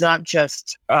 and it's not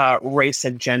just race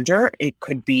and gender, it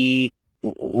could be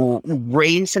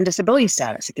race and disability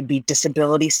status. It could be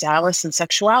disability status and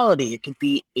sexuality. It could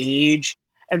be age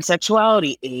and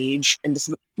sexuality, age and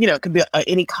it could be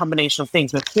any combination of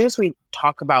things. But as soon as we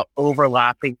talk about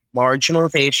overlapping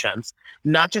marginalizations,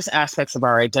 not just aspects of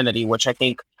our identity, which I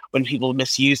think when people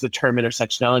misuse the term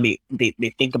intersectionality,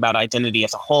 they think about identity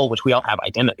as a whole, which we all have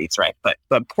identities, right? But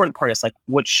the important part is like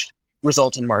which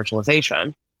result in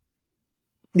marginalization.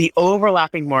 The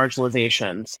overlapping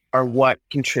marginalizations are what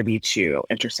contribute to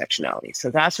intersectionality.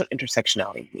 So that's what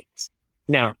intersectionality means.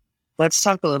 Now, let's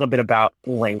talk a little bit about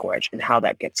language and how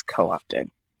that gets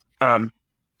co-opted.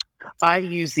 I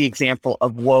use the example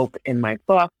of woke in my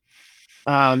book.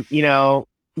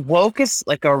 Woke is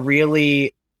like a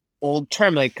really old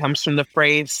term. Like comes from the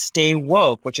phrase "stay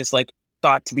woke," which is like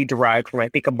thought to be derived from, I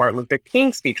think, a Martin Luther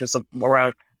King speech, was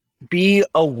around be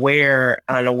aware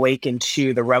and awaken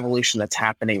to the revolution that's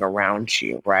happening around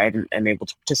you, right? And able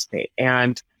to participate.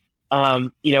 And,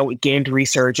 it gained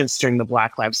resurgence during the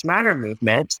Black Lives Matter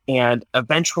movement. And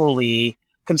eventually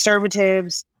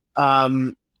conservatives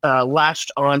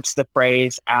latched onto the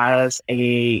phrase as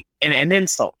an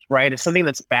insult, right? It's something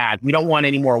that's bad. We don't want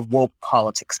any more woke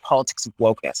politics of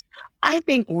wokeness. I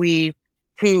think we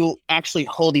who actually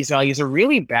hold these values are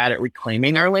really bad at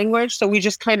reclaiming our language. So we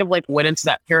just kind of like went into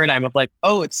that paradigm of like,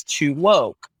 oh, it's too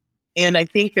woke. And I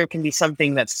think there can be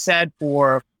something that's said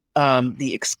for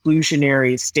the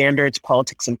exclusionary standards,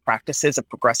 politics, and practices of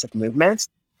progressive movements.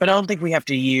 But I don't think we have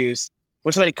to use,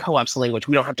 when somebody co-opts the language,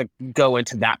 we don't have to go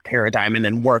into that paradigm and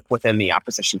then work within the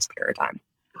opposition's paradigm.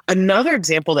 Another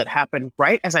example that happened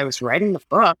right as I was writing the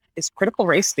book is critical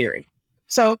race theory.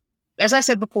 So as I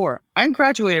said before, I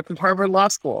graduated from Harvard Law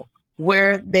School,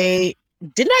 where they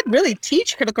did not really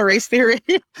teach critical race theory,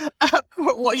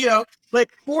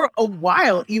 for a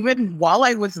while, even while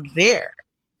I was there.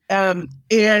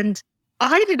 And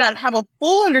I did not have a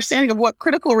full understanding of what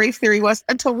critical race theory was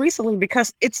until recently,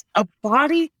 because it's a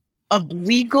body of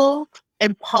legal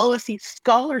and policy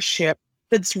scholarship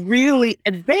that's really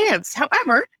advanced.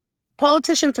 However,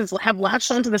 politicians have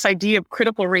latched onto this idea of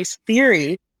critical race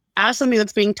theory as something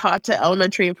that's being taught to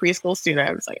elementary and preschool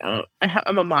students. Like,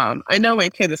 I'm a mom. I know my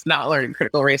kid is not learning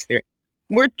critical race theory.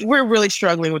 We're really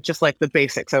struggling with just like the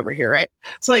basics over here, right?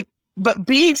 So like, but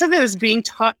being something that's being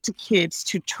taught to kids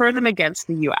to turn them against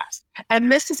the U.S.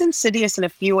 And this is insidious in a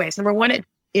few ways. Number one,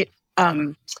 it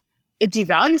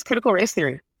devalues critical race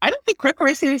theory. I don't think critical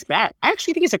race theory is bad. I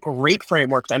actually think it's a great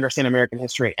framework to understand American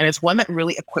history. And it's one that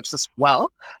really equips us well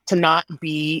to not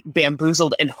be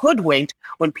bamboozled and hoodwinked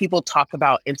when people talk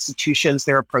about institutions,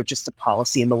 their approaches to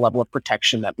policy, and the level of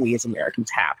protection that we as Americans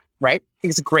have, right? I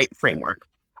think it's a great framework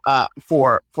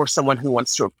for someone who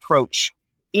wants to approach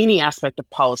any aspect of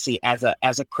policy as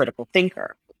a critical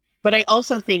thinker. But I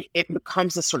also think it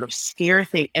becomes a sort of scare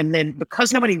thing. And then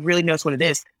because nobody really knows what it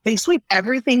is, they sweep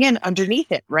everything in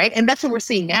underneath it, right? And that's what we're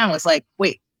seeing now is like,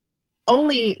 wait,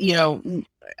 only,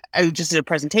 I just did a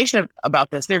presentation about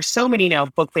this. There's so many now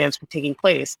book bans taking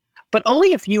place, but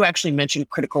only if you actually mention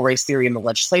critical race theory in the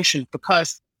legislation,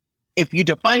 because if you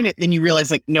define it, then you realize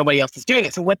like nobody else is doing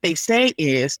it. So what they say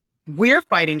is we're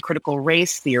fighting critical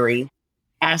race theory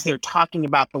as they're talking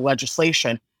about the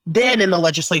legislation. Then in the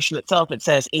legislation itself, it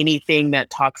says anything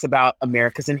that talks about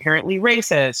America's inherently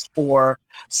racist, or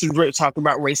talking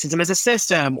about racism as a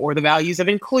system, or the values of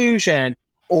inclusion,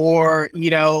 or,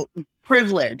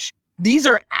 privilege. These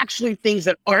are actually things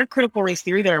that aren't critical race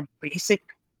theory. That are basic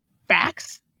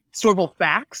facts, historical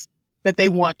facts that they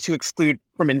want to exclude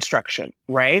from instruction,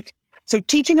 right? So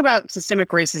teaching about systemic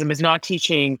racism is not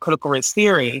teaching critical race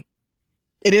theory.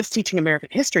 It is teaching American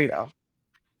history, though.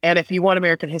 And if you want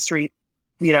American history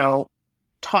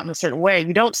taught in a certain way,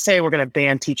 you don't say we're going to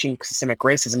ban teaching systemic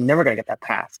racism. You're never going to get that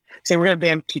passed. Say we're going to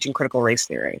ban teaching critical race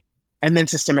theory. And then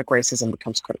systemic racism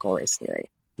becomes critical race theory,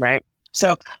 right?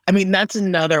 So, I mean, that's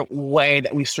another way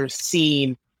that we've sort of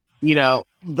seen, the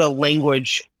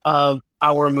language of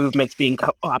our movements being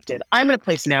co-opted. I'm in a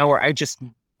place now where I just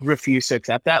refuse to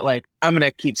accept that. Like, I'm going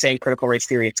to keep saying critical race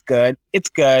theory. It's good. It's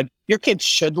good. Your kids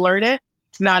should learn it.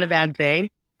 It's not a bad thing.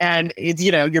 And it's,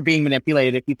 you're being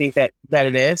manipulated if you think that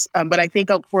it is. But I think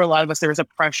for a lot of us, there is a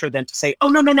pressure then to say, oh,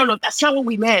 no, that's not what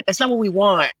we meant. That's not what we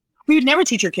want. We would never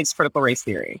teach your kids critical race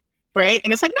theory, right?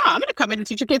 And it's like, no, I'm going to come in and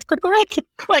teach your kids critical race.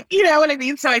 Like, you know what I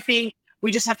mean? So I think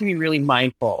we just have to be really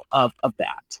mindful of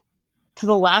that. To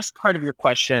the last part of your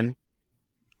question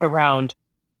around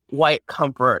white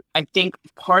comfort, I think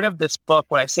part of this book,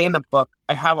 what I say in the book,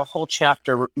 I have a whole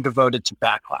chapter devoted to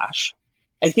backlash.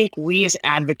 I think we as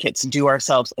advocates do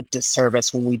ourselves a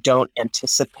disservice when we don't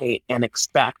anticipate and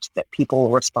expect that people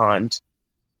will respond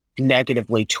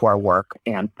negatively to our work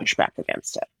and push back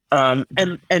against it. And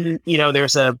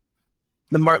there's the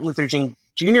Martin Luther King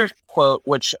Jr. quote,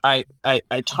 which I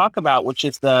talk about, which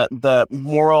is the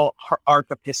moral arc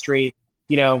of history,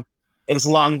 is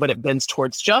long, but it bends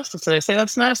towards justice. And I say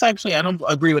that's not actually, I don't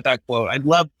agree with that quote. I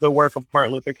love the work of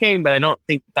Martin Luther King, but I don't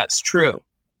think that's true.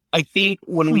 I think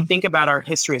when we think about our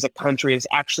history as a country, it's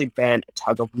actually been a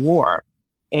tug of war.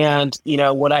 And,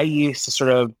 what I use to sort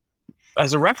of,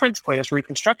 as a reference point, is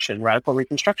Reconstruction, radical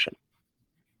Reconstruction.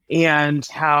 And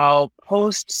how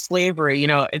post-slavery,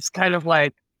 it's kind of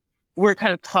like, we're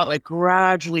kind of taught like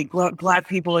gradually Black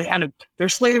people had their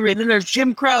slavery, and then there's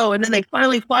Jim Crow, and then they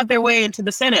finally fought their way into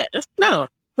the Senate. No.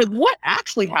 But what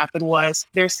actually happened was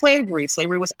there's slavery.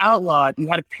 Slavery was outlawed. You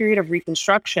had a period of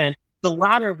Reconstruction. the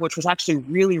latter of which was actually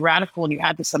really radical, and you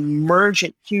had this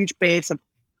emergent huge base of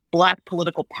Black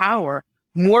political power,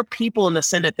 more people in the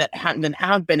Senate than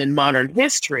have been in modern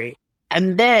history.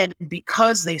 And then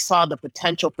because they saw the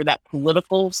potential for that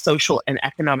political, social, and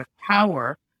economic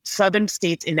power, Southern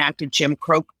states enacted Jim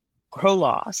Crow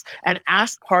laws. And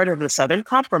as part of the Southern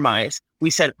Compromise, we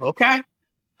said, okay,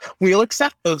 we'll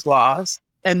accept those laws.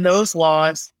 And those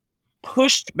laws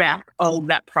pushed back all of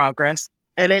that progress.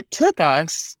 And it took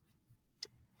us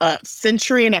a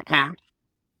century and a half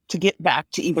to get back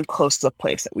to even close to the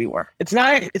place that we were. It's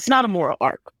not a moral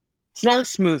arc. It's not a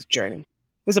smooth journey. It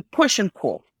was a push and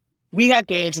pull. We got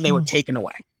gains and they were taken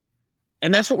away.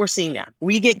 And that's what we're seeing now.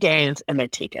 We get gains and they're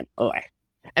taken away.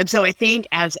 And so I think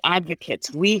as advocates,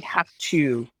 we have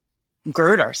to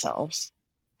gird ourselves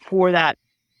for that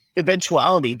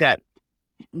eventuality that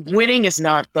winning is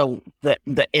not the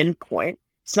end point.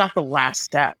 It's not the last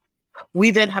step.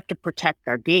 We then have to protect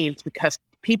our gains because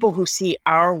people who see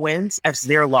our wins as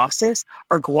their losses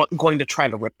are going to try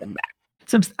to rip them back.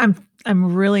 So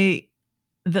I'm really,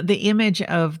 the image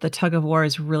of the tug of war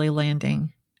is really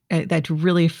landing. That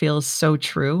really feels so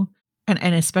true.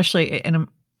 And especially, and I'm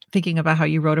thinking about how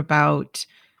you wrote a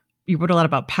lot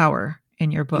about power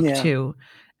in your book too.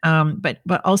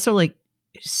 But also like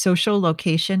social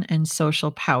location and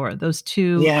social power, those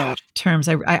two terms.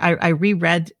 I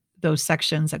reread those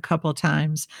sections a couple of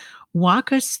times.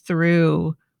 Walk us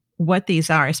through what these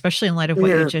are, especially in light of what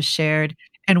you just shared,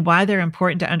 and why they're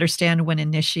important to understand when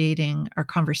initiating our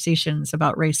conversations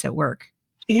about race at work.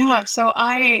 Yeah, so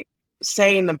I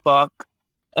say in the book,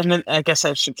 and then I guess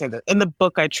I should say that in the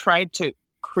book, I tried to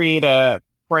create a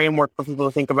framework for people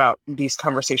to think about these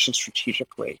conversations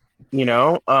strategically,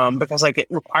 because like it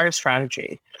requires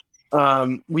strategy.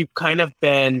 We've kind of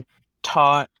been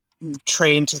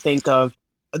trained to think of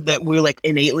that we like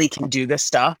innately can do this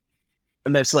stuff.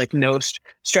 And there's like no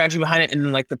strategy behind it. And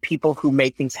then like the people who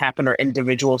make things happen are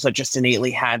individuals that just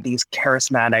innately had these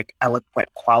charismatic,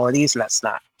 eloquent qualities. And that's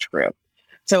not true.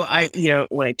 So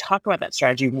when I talk about that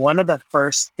strategy, one of the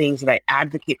first things that I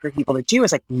advocate for people to do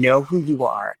is like know who you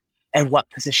are and what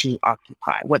position you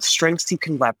occupy, what strengths you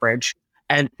can leverage,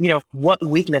 and what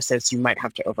weaknesses you might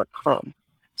have to overcome.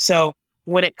 So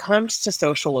when it comes to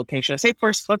social location, I say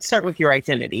first, let's start with your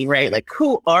identity, right? Like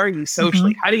who are you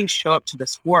socially? How do you show up to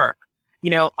this work?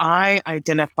 I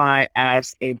identify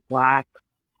as a Black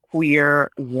queer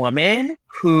woman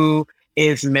who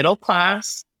is middle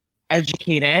class,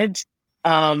 educated,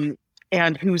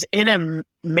 and who's in a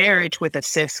marriage with a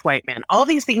cis white man. All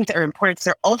these things are important.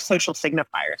 They're all social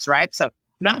signifiers, right? So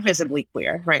not visibly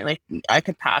queer, right? Like I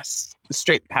could pass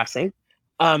straight passing.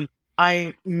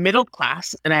 I'm middle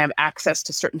class and I have access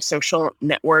to certain social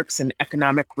networks and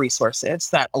economic resources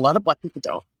that a lot of Black people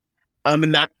don't.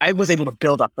 And that I was able to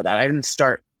build up with that. I didn't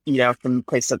start, from the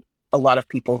place that a lot of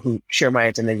people who share my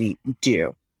identity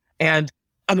do. And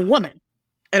I'm a woman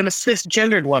and I'm a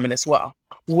cisgendered woman as well,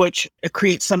 which it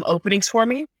creates some openings for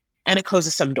me and it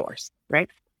closes some doors, right?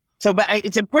 So, but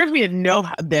it's important for me to know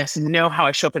this and know how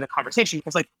I show up in a conversation.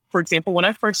 Because like, for example, when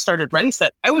I first started Ready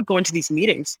Set, I would go into these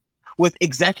meetings with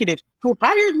executives who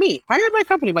hired my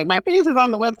company. Like my face is on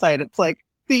the website. It's like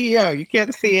CEO, you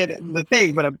can't see it in the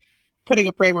thing, but I'm putting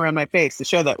a frame around my face to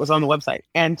show that it was on the website.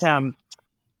 And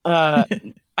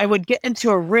I would get into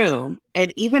a room,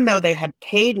 and even though they had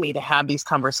paid me to have these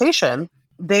conversations,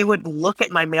 they would look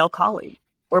at my male colleague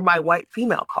or my white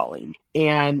female colleague,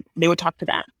 and they would talk to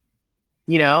them.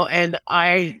 And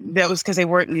that was because they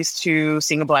weren't used to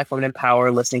seeing a Black woman in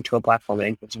power, listening to a Black woman,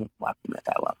 engaging with a Black woman at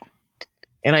that level.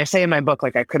 And I say in my book,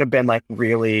 like I could have been like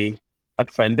really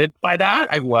offended by that.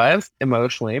 I was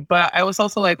emotionally, but I was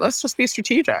also like, let's just be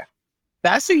strategic.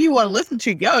 That's who you want to listen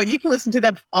to. You can listen to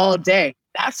them all day.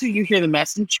 That's who you hear the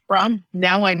message from.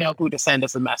 Now I know who to send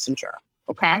as a messenger.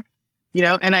 Okay.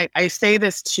 And I say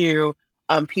this to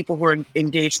people who are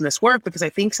engaged in this work, because I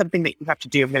think something that you have to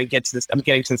do, I'm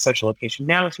getting to the social location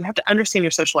now, is you have to understand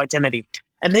your social identity.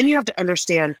 And then you have to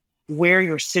understand where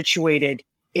you're situated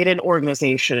in an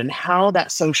organization and how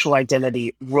that social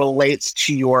identity relates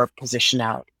to your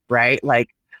positionality, right? Like,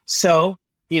 so,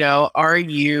 are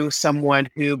you someone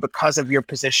who, because of your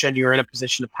position, you're in a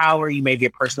position of power, you may be a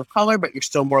person of color, but you're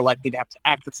still more likely to have to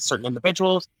access to certain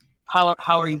individuals? How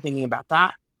are you thinking about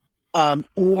that?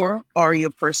 Or are you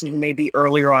a person who may be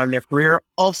earlier on in their career?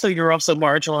 Also, you're also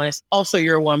marginalized. Also,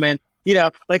 you're a woman.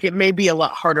 Like it may be a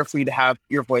lot harder for you to have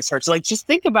your voice heard. So like, just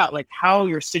think about like how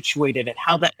you're situated and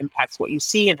how that impacts what you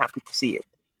see and how people see you.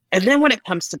 And then when it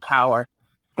comes to power,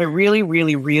 I really,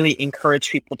 really, really encourage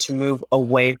people to move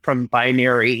away from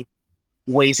binary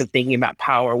ways of thinking about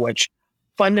power, which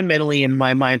fundamentally in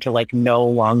my mind are like no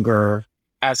longer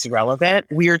as relevant.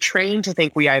 We are trained to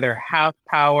think we either have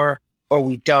power or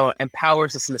we don't. And power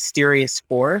is this mysterious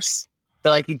force that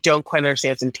like you don't quite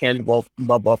understand, it's intangible,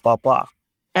 blah, blah, blah, blah.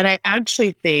 And I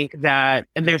actually think that,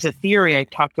 and there's a theory, I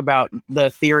talk about the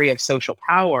theory of social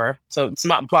power. So it's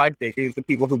not my thinking, it's the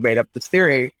people who made up this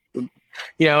theory, and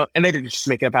they didn't just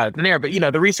make it up out of thin air, but,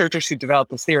 the researchers who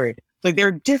developed this theory, like there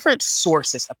are different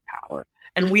sources of power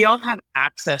and we all have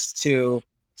access to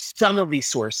some of these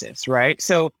sources, right?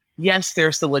 So yes,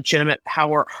 there's the legitimate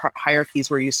power hierarchies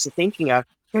we're used to thinking of.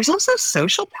 There's also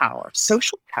social power,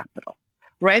 social capital,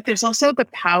 right? There's also the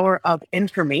power of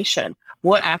information,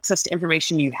 what access to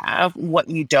information you have, what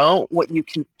you don't, what you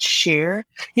can share.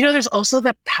 There's also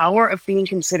the power of being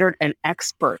considered an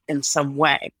expert in some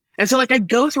way. And so like I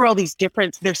go through all these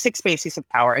there's 6 bases of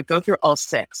power. I go through all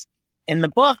 6 in the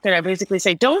book, and I basically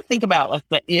say, don't think about like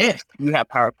the if you have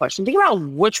power question. Think about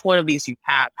which one of these you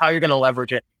have, how you're going to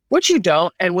leverage it, which you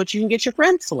don't, and which you can get your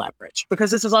friends to leverage, because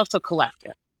this is also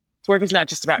collective. This work is not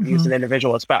just about you as an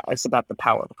individual. It's about the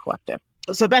power of the collective.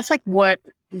 So that's like what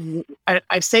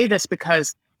I say this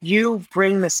because you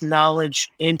bring this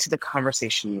knowledge into the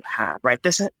conversation you have, right?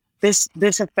 This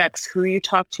affects who you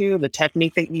talk to, the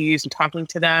technique that you use in talking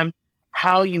to them,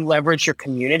 how you leverage your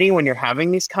community when you're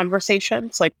having these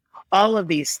conversations. Like all of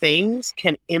these things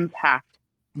can impact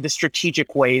the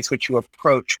strategic ways which you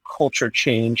approach culture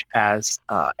change as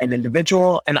an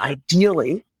individual and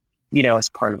ideally, as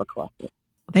part of a collective.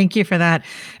 Thank you for that.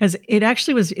 As it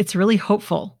actually it's really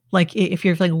hopeful. Like if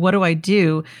you're like, what do I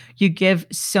do? You give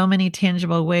so many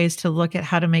tangible ways to look at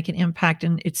how to make an impact.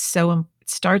 And it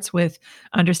starts with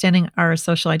understanding our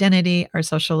social identity, our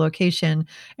social location,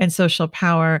 and social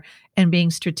power, and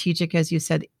being strategic, as you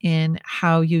said, in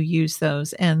how you use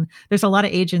those. And there's a lot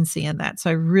of agency in that. So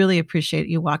I really appreciate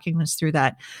you walking us through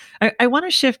that. I want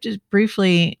to shift just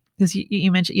briefly, because you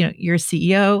mentioned, you're a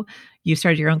CEO, you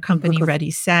started your own company,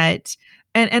 Ready Set.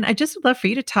 And I just would love for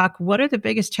you to talk, what are the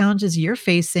biggest challenges you're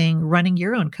facing running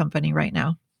your own company right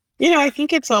now? I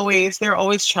think there are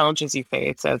always challenges you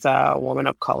face as a woman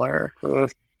of color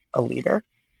who's a leader.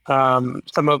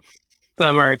 Some of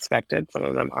them are expected, some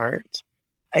of them aren't.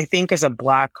 I think as a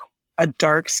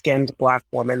dark-skinned Black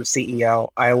woman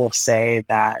CEO, I will say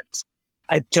that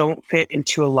I don't fit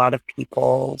into a lot of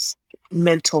people's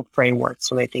mental frameworks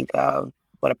when they think of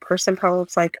what a person power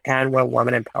looks like and what a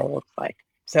woman in power looks like.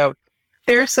 So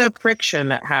there's a friction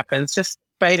that happens just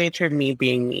by nature of me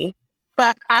being me.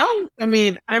 But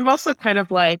I'm also kind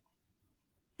of like,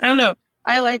 I don't know.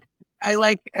 I like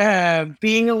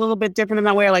being a little bit different in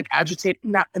that way. I like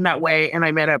agitating in that way. And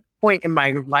I'm at a point in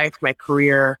my life, my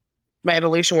career, my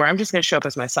evolution where I'm just going to show up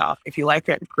as myself. If you like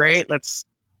it, great. Let's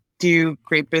do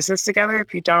great business together.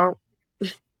 If you don't,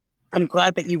 I'm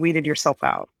glad that you weeded yourself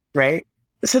out. Right.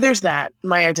 So there's that,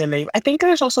 my identity. I think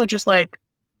there's also just like,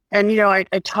 and I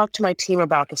talk to my team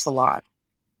about this a lot.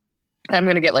 I'm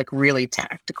going to get like really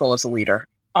tactical as a leader.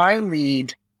 I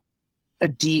lead a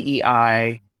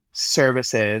DEI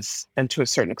services and to a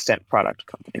certain extent product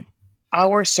company.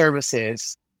 Our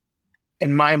services,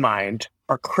 in my mind,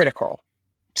 are critical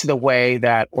to the way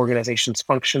that organizations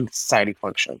function, society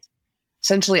functions.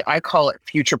 Essentially, I call it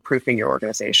future-proofing your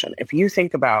organization. If you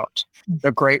think about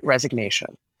the Great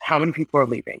Resignation, how many people are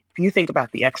leaving? If you think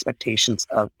about the expectations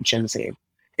of Gen Z,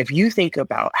 if you think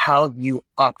about how you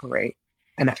operate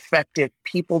an effective,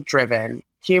 people-driven,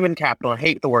 human capital, I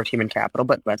hate the word human capital,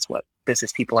 but that's what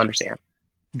business people understand,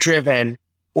 driven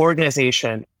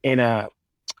organization in a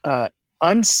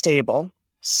unstable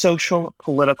social,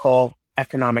 political,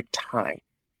 economic time,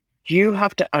 you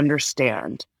have to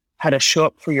understand how to show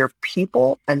up for your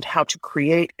people and how to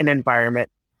create an environment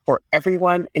for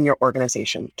everyone in your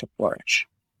organization to flourish.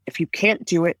 If you can't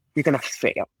do it, you're going to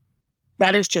fail.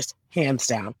 That is just hands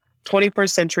down. 21st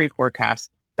century forecast,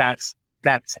 that's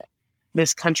it.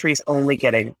 This country is only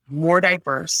getting more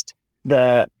diverse.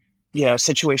 The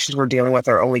situations we're dealing with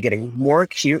are only getting more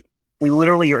acute. We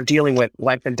literally are dealing with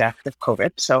life and death of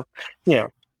COVID. So,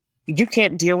 you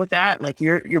can't deal with that. Like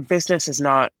your business is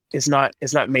not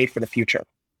made for the future.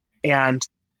 And,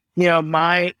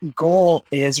 my goal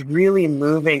is really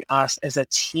moving us as a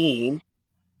team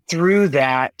through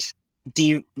that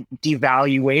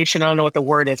devaluation. I don't know what the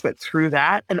word is, but through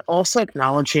that, and also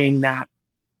acknowledging that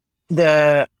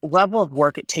the level of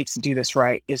work it takes to do this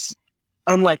right is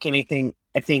unlike anything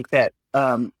I think that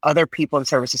other people in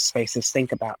services spaces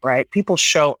think about, right? People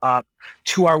show up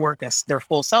to our work as their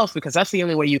full selves because that's the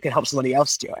only way you can help somebody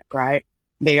else do it, right?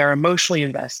 They are emotionally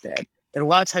invested. And a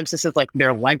lot of times this is like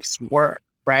their life's work,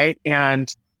 right?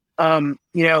 And,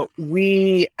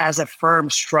 we as a firm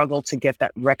struggle to get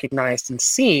that recognized and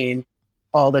seen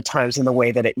all the times in the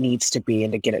way that it needs to be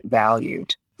and to get it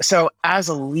valued. So as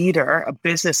a leader, a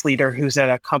business leader who's at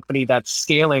a company that's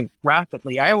scaling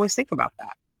rapidly, I always think about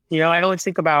that. I always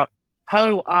think about, how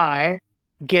do I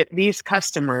get these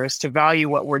customers to value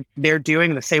what they're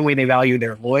doing the same way they value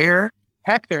their lawyer,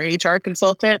 heck, their HR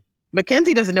consultant.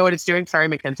 Mackenzie doesn't know what it's doing. Sorry,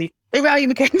 Mackenzie. They value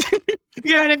Mackenzie.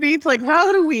 You know what I mean? It's like,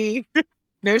 how do we,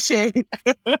 no shade.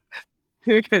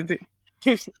 Mackenzie,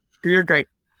 you're great.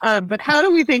 But how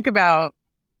do we think about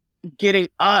getting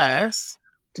us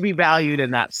to be valued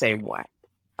in that same way?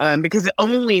 Because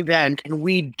only then can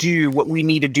we do what we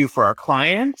need to do for our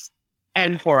clients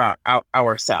and for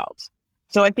ourselves.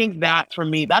 So I think that for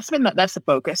me, that's the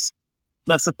focus.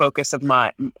 That's the focus of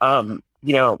my,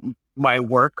 my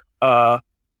work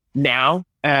now,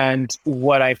 and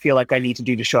what I feel like I need to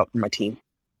do to show up for my team.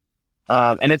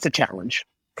 And it's a challenge,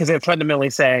 because they're fundamentally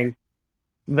saying,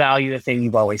 value the thing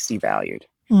you've always devalued.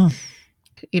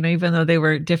 Even though they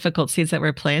were difficult seeds that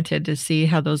were planted, to see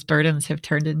how those burdens have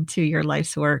turned into your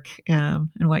life's work and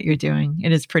what you're doing.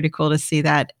 It is pretty cool to see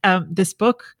that. This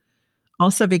book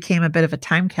also became a bit of a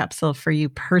time capsule for you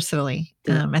personally.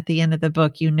 At the end of the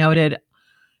book, you noted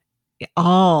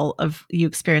all of you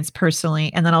experienced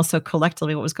personally, and then also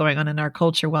collectively what was going on in our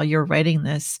culture while you're writing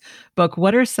this book.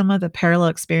 What are some of the parallel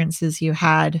experiences you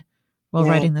had while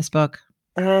writing this book?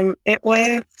 It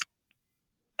was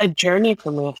a journey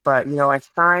for me, but, I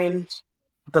signed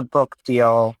the book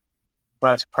deal when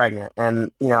I was pregnant,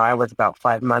 and, I was about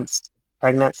 5 months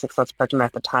pregnant, 6 months pregnant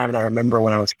at the time. And I remember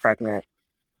when I was pregnant,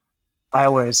 I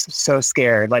was so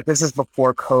scared. Like, this is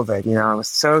before COVID, I was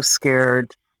so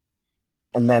scared.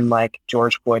 And then, like,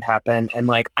 George Floyd happened, and,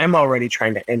 like, I'm already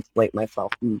trying to insulate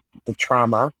myself from the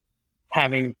trauma,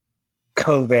 having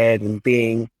COVID and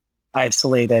being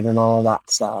isolated and all of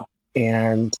that stuff.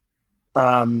 And,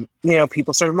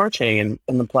 people started marching,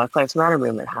 and the Black Lives Matter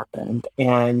movement happened.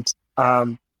 And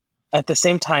at the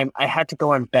same time, I had to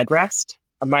go on bed rest.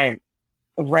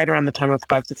 Right around the time I was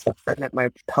 5, 6 months pregnant,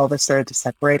 my pelvis started to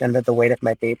separate under the weight of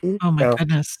my baby. Oh my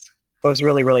goodness. It was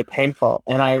really, really painful.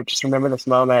 And I just remember this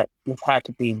moment, it had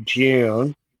to be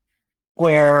June,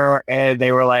 where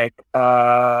they were like,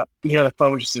 the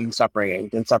phone just didn't stop ringing.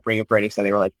 Didn't stop ringing for any. So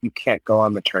they were like, you can't go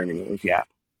on maternity leave yet.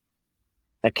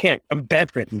 I can't. I'm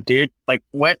bedridden, dude. Like,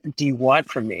 what do you want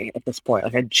from me at this point?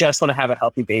 Like, I just want to have a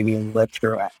healthy baby and live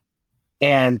through it.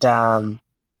 And,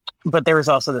 but there was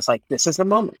also this, like, this is the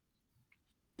moment,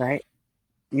 right?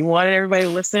 You wanted everybody to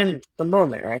listen. It's the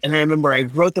moment, right? And I remember I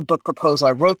wrote the book proposal.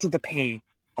 I wrote through the pain,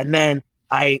 and then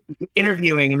I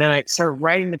interviewing, and then I started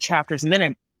writing the chapters, and then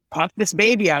I popped this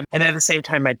baby out. And at the same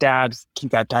time, my dad, he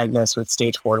got diagnosed with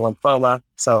stage 4 lymphoma.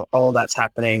 So all that's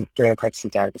happening during the pregnancy.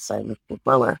 Dad was diagnosed with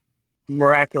lymphoma.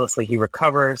 Miraculously, he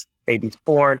recovers. Baby's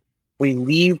born. We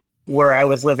leave where I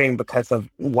was living because of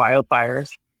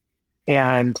wildfires,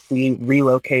 and we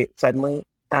relocate suddenly.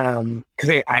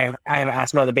 Because I have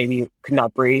asthma, the baby could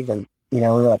not breathe, and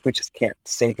we're like, we just can't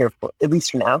stay here for at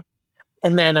least for now.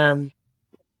 And then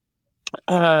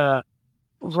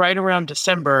right around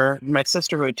December, my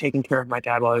sister, who had taken care of my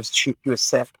dad while he was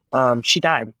sick, she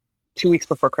died 2 weeks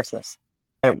before Christmas.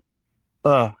 And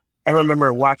I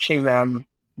remember watching them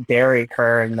bury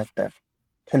her, and like the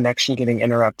connection getting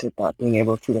interrupted, not being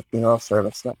able to do the funeral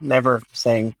service, never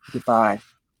saying goodbye.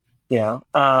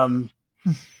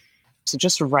 So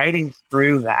just writing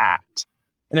through that,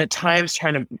 and at times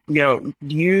trying to,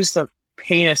 use the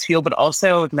pain as fuel, but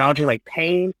also acknowledging, like,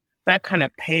 pain, that kind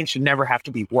of pain should never have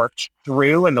to be worked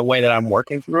through in the way that I'm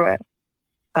working through it.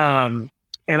 And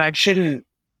I shouldn't,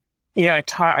 I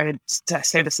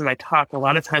say this in my talk, a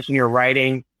lot of times when you're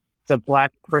writing the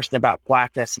Black person about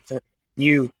Blackness,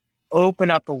 you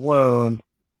open up a wound,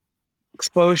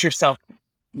 expose yourself,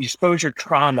 you expose your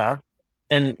trauma,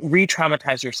 and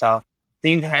re-traumatize yourself.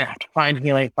 Then you have to find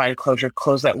healing, find closure,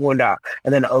 close that wound out,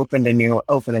 and then open a new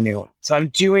one. So I'm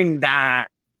doing that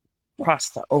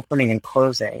process of opening and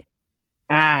closing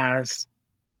as,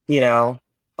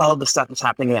 all the stuff that's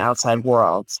happening in the outside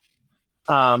world.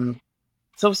 So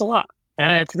it's a lot.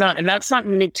 And that's not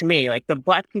unique to me. Like, the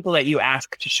Black people that you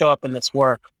ask to show up in this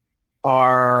work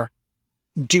are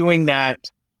doing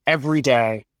that every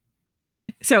day.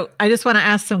 So I just want to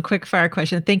ask some quick fire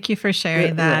questions. Thank you for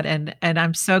sharing that. And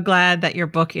I'm so glad that your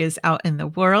book is out in the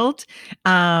world.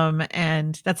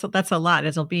 And that's a lot.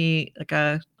 It'll be like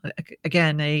a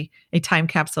time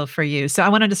capsule for you. So I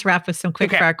want to just wrap with some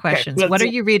quick fire questions. Okay. What are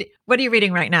you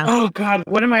reading right now? Oh God,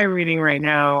 what am I reading right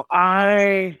now?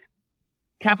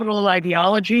 Capital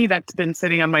Ideology, that's been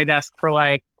sitting on my desk for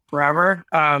like forever.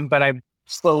 But I'm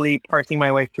slowly parsing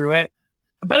my way through it.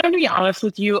 But I'm going to be honest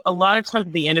with you, a lot of times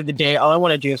at the end of the day, all I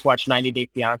want to do is watch 90 Day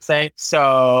Fiancé.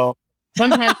 So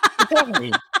Sometimes,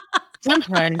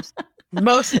 sometimes,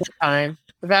 most of the time,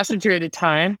 the vast majority of the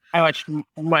time, I watch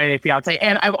My Fiance,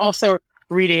 and I'm also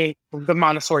reading The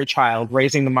Montessori Child,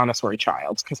 Raising the Montessori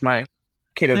Child, because my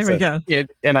kid There is we a go.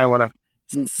 kid, and I want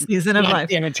to Season of not life.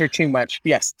 damage her too much.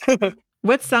 Yes.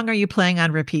 What song are you playing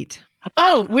on repeat?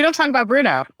 Oh, we don't talk about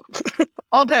Bruno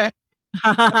all day.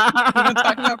 We don't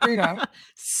talk about Bruno.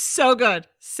 So good.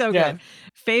 So Yeah. good.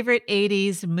 Favorite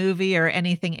 80s movie or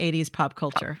anything 80s pop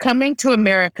culture? Coming to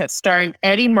America, starring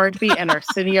Eddie Murphy and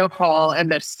Arsenio Hall, and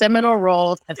their seminal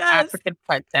roles as Yes. African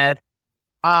princess.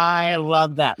 I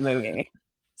love that movie.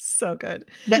 So good.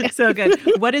 So good.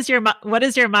 What is your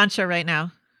mantra right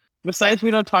now? Besides, we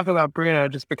don't talk about Bruno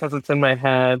just because it's in my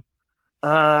head.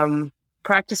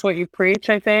 Practice what you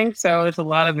preach, I think. So there's a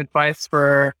lot of advice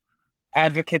for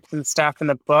advocates and staff in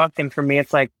the book. And for me,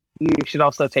 it's like, you should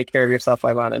also take care of yourself,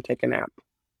 Y-Vonne, and take a nap.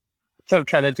 So I'm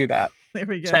trying to do that. There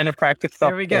we go. Trying to practice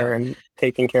self-care and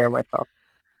taking care of myself.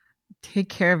 Take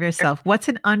care of yourself. What's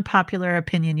an unpopular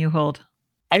opinion you hold?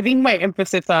 I think my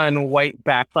emphasis on white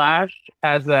backlash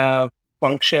as a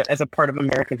function, as a part of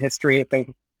American history, I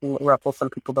think ruffles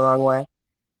some people the wrong way.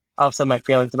 Also, my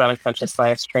feelings about unconscious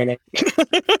bias training.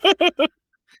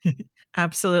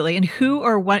 Absolutely. And who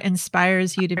or what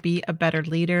inspires you to be a better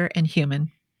leader and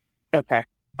human? Okay.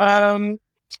 Who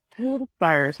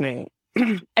inspires me?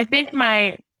 I think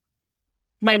my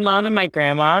mom and my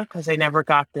grandma, because I never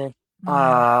got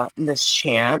this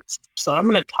chance. So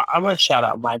I'm gonna shout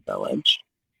out my village,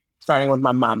 starting with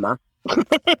my mama.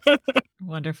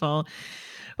 Wonderful.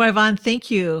 Well, Y-Vonne, thank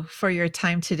you for your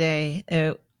time today.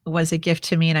 It was a gift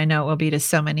to me, and I know it will be to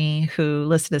so many who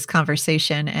listen to this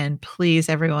conversation. And please,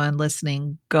 everyone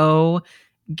listening, go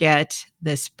get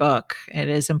this book. It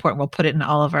is important. We'll put it in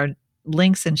all of our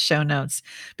links and show notes.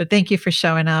 But thank you for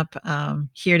showing up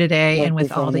here today and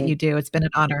with all that you do. It's been an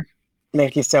honor.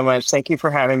 Thank you so much. Thank you for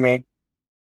having me.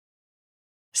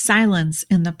 Silence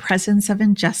in the presence of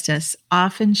injustice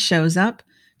often shows up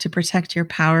to protect your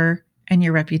power and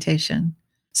your reputation.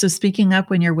 So speaking up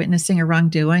when you're witnessing a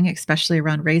wrongdoing, especially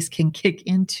around race, can kick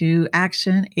into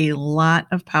action a lot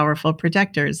of powerful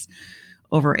protectors.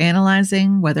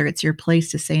 Overanalyzing whether it's your place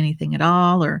to say anything at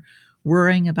all, or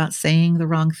worrying about saying the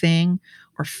wrong thing,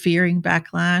 or fearing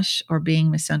backlash or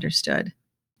being misunderstood.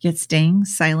 Yet staying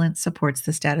silent supports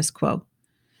the status quo.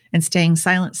 And staying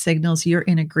silent signals you're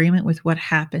in agreement with what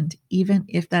happened, even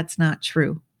if that's not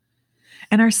true.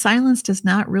 And our silence does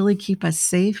not really keep us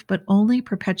safe, but only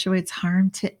perpetuates harm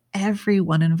to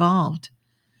everyone involved.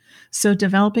 So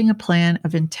developing a plan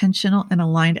of intentional and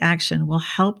aligned action will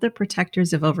help the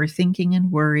protectors of overthinking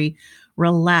and worry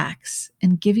relax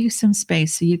and give you some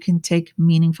space so you can take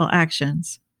meaningful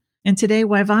actions. And today,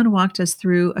 Y-Vonne walked us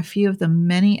through a few of the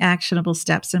many actionable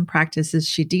steps and practices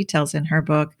she details in her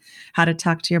book, How to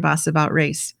Talk to Your Boss About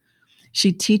Race.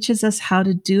 She teaches us how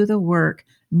to do the work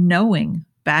knowing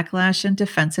backlash and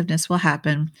defensiveness will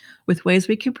happen, with ways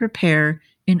we can prepare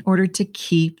in order to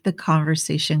keep the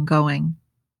conversation going.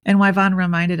 And Y-Vonne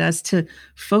reminded us to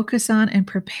focus on and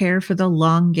prepare for the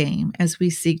long game as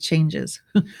we seek changes,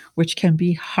 which can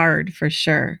be hard for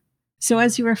sure. So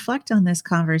as you reflect on this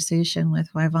conversation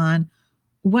with Y-Vonne,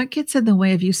 what gets in the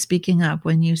way of you speaking up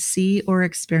when you see or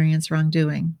experience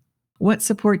wrongdoing? What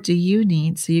support do you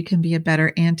need so you can be a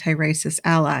better anti-racist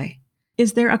ally?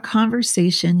 Is there a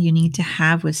conversation you need to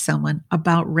have with someone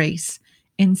about race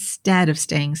instead of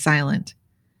staying silent?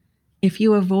 If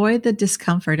you avoid the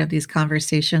discomfort of these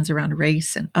conversations around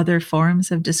race and other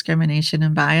forms of discrimination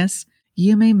and bias,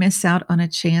 you may miss out on a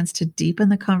chance to deepen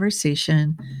the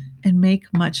conversation and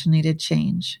make much needed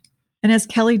change. And as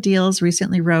Kelly Deals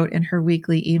recently wrote in her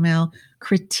weekly email,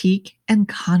 critique and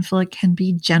conflict can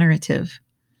be generative,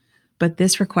 but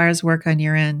this requires work on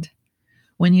your end.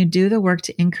 When you do the work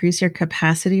to increase your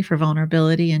capacity for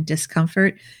vulnerability and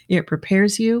discomfort, it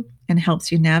prepares you and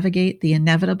helps you navigate the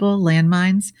inevitable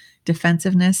landmines,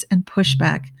 defensiveness, and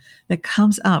pushback that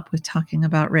comes up with talking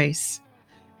about race.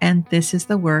 And this is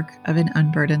the work of an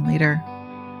unburdened leader.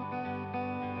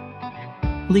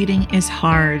 Leading is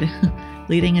hard.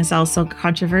 Leading is also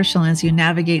controversial as you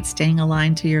navigate staying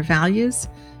aligned to your values,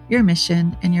 your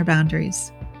mission, and your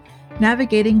boundaries.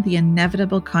 Navigating the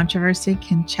inevitable controversy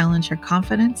can challenge your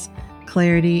confidence,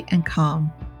 clarity, and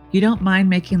calm. You don't mind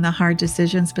making the hard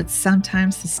decisions, but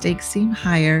sometimes the stakes seem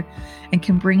higher and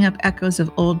can bring up echoes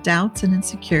of old doubts and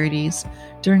insecurities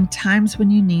during times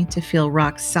when you need to feel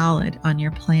rock solid on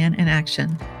your plan and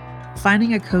action.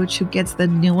 Finding a coach who gets the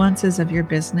nuances of your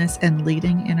business and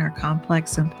leading in our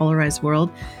complex and polarized world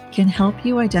can help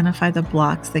you identify the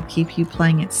blocks that keep you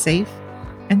playing it safe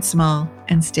and small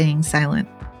and staying silent.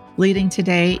 Leading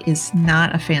today is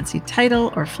not a fancy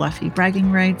title or fluffy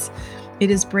bragging rights. It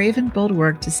is brave and bold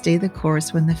work to stay the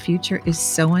course when the future is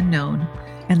so unknown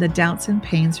and the doubts and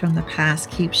pains from the past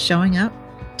keep showing up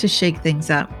to shake things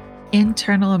up.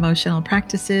 Internal emotional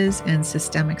practices and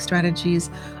systemic strategies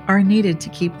are needed to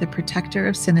keep the protector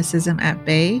of cynicism at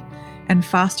bay and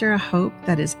foster a hope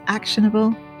that is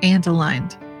actionable and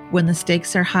aligned. When the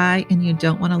stakes are high and you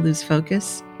don't want to lose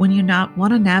focus, when you not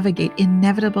want to navigate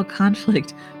inevitable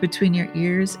conflict between your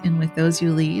ears and with those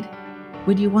you lead,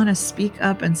 when you want to speak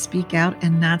up and speak out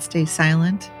and not stay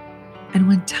silent, and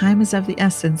when time is of the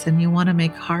essence and you want to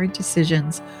make hard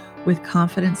decisions with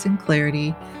confidence and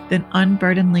clarity, then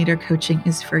Unburdened Leader Coaching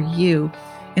is for you,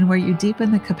 and where you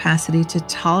deepen the capacity to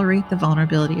tolerate the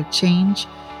vulnerability of change,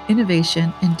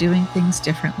 innovation, and doing things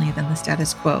differently than the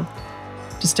status quo.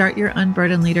 To start your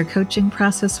Unburdened Leader coaching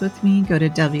process with me, go to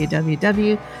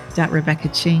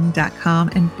www.rebeccaching.com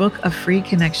and book a free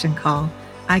connection call.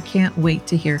 I can't wait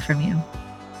to hear from you.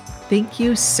 Thank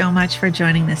you so much for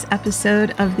joining this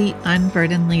episode of The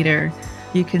Unburdened Leader.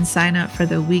 You can sign up for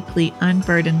the weekly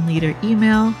Unburdened Leader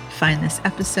email, find this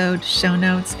episode, show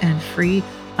notes, and free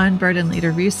Unburdened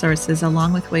Leader resources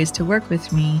along with ways to work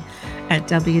with me at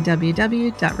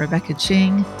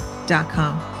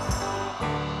www.rebeccaching.com.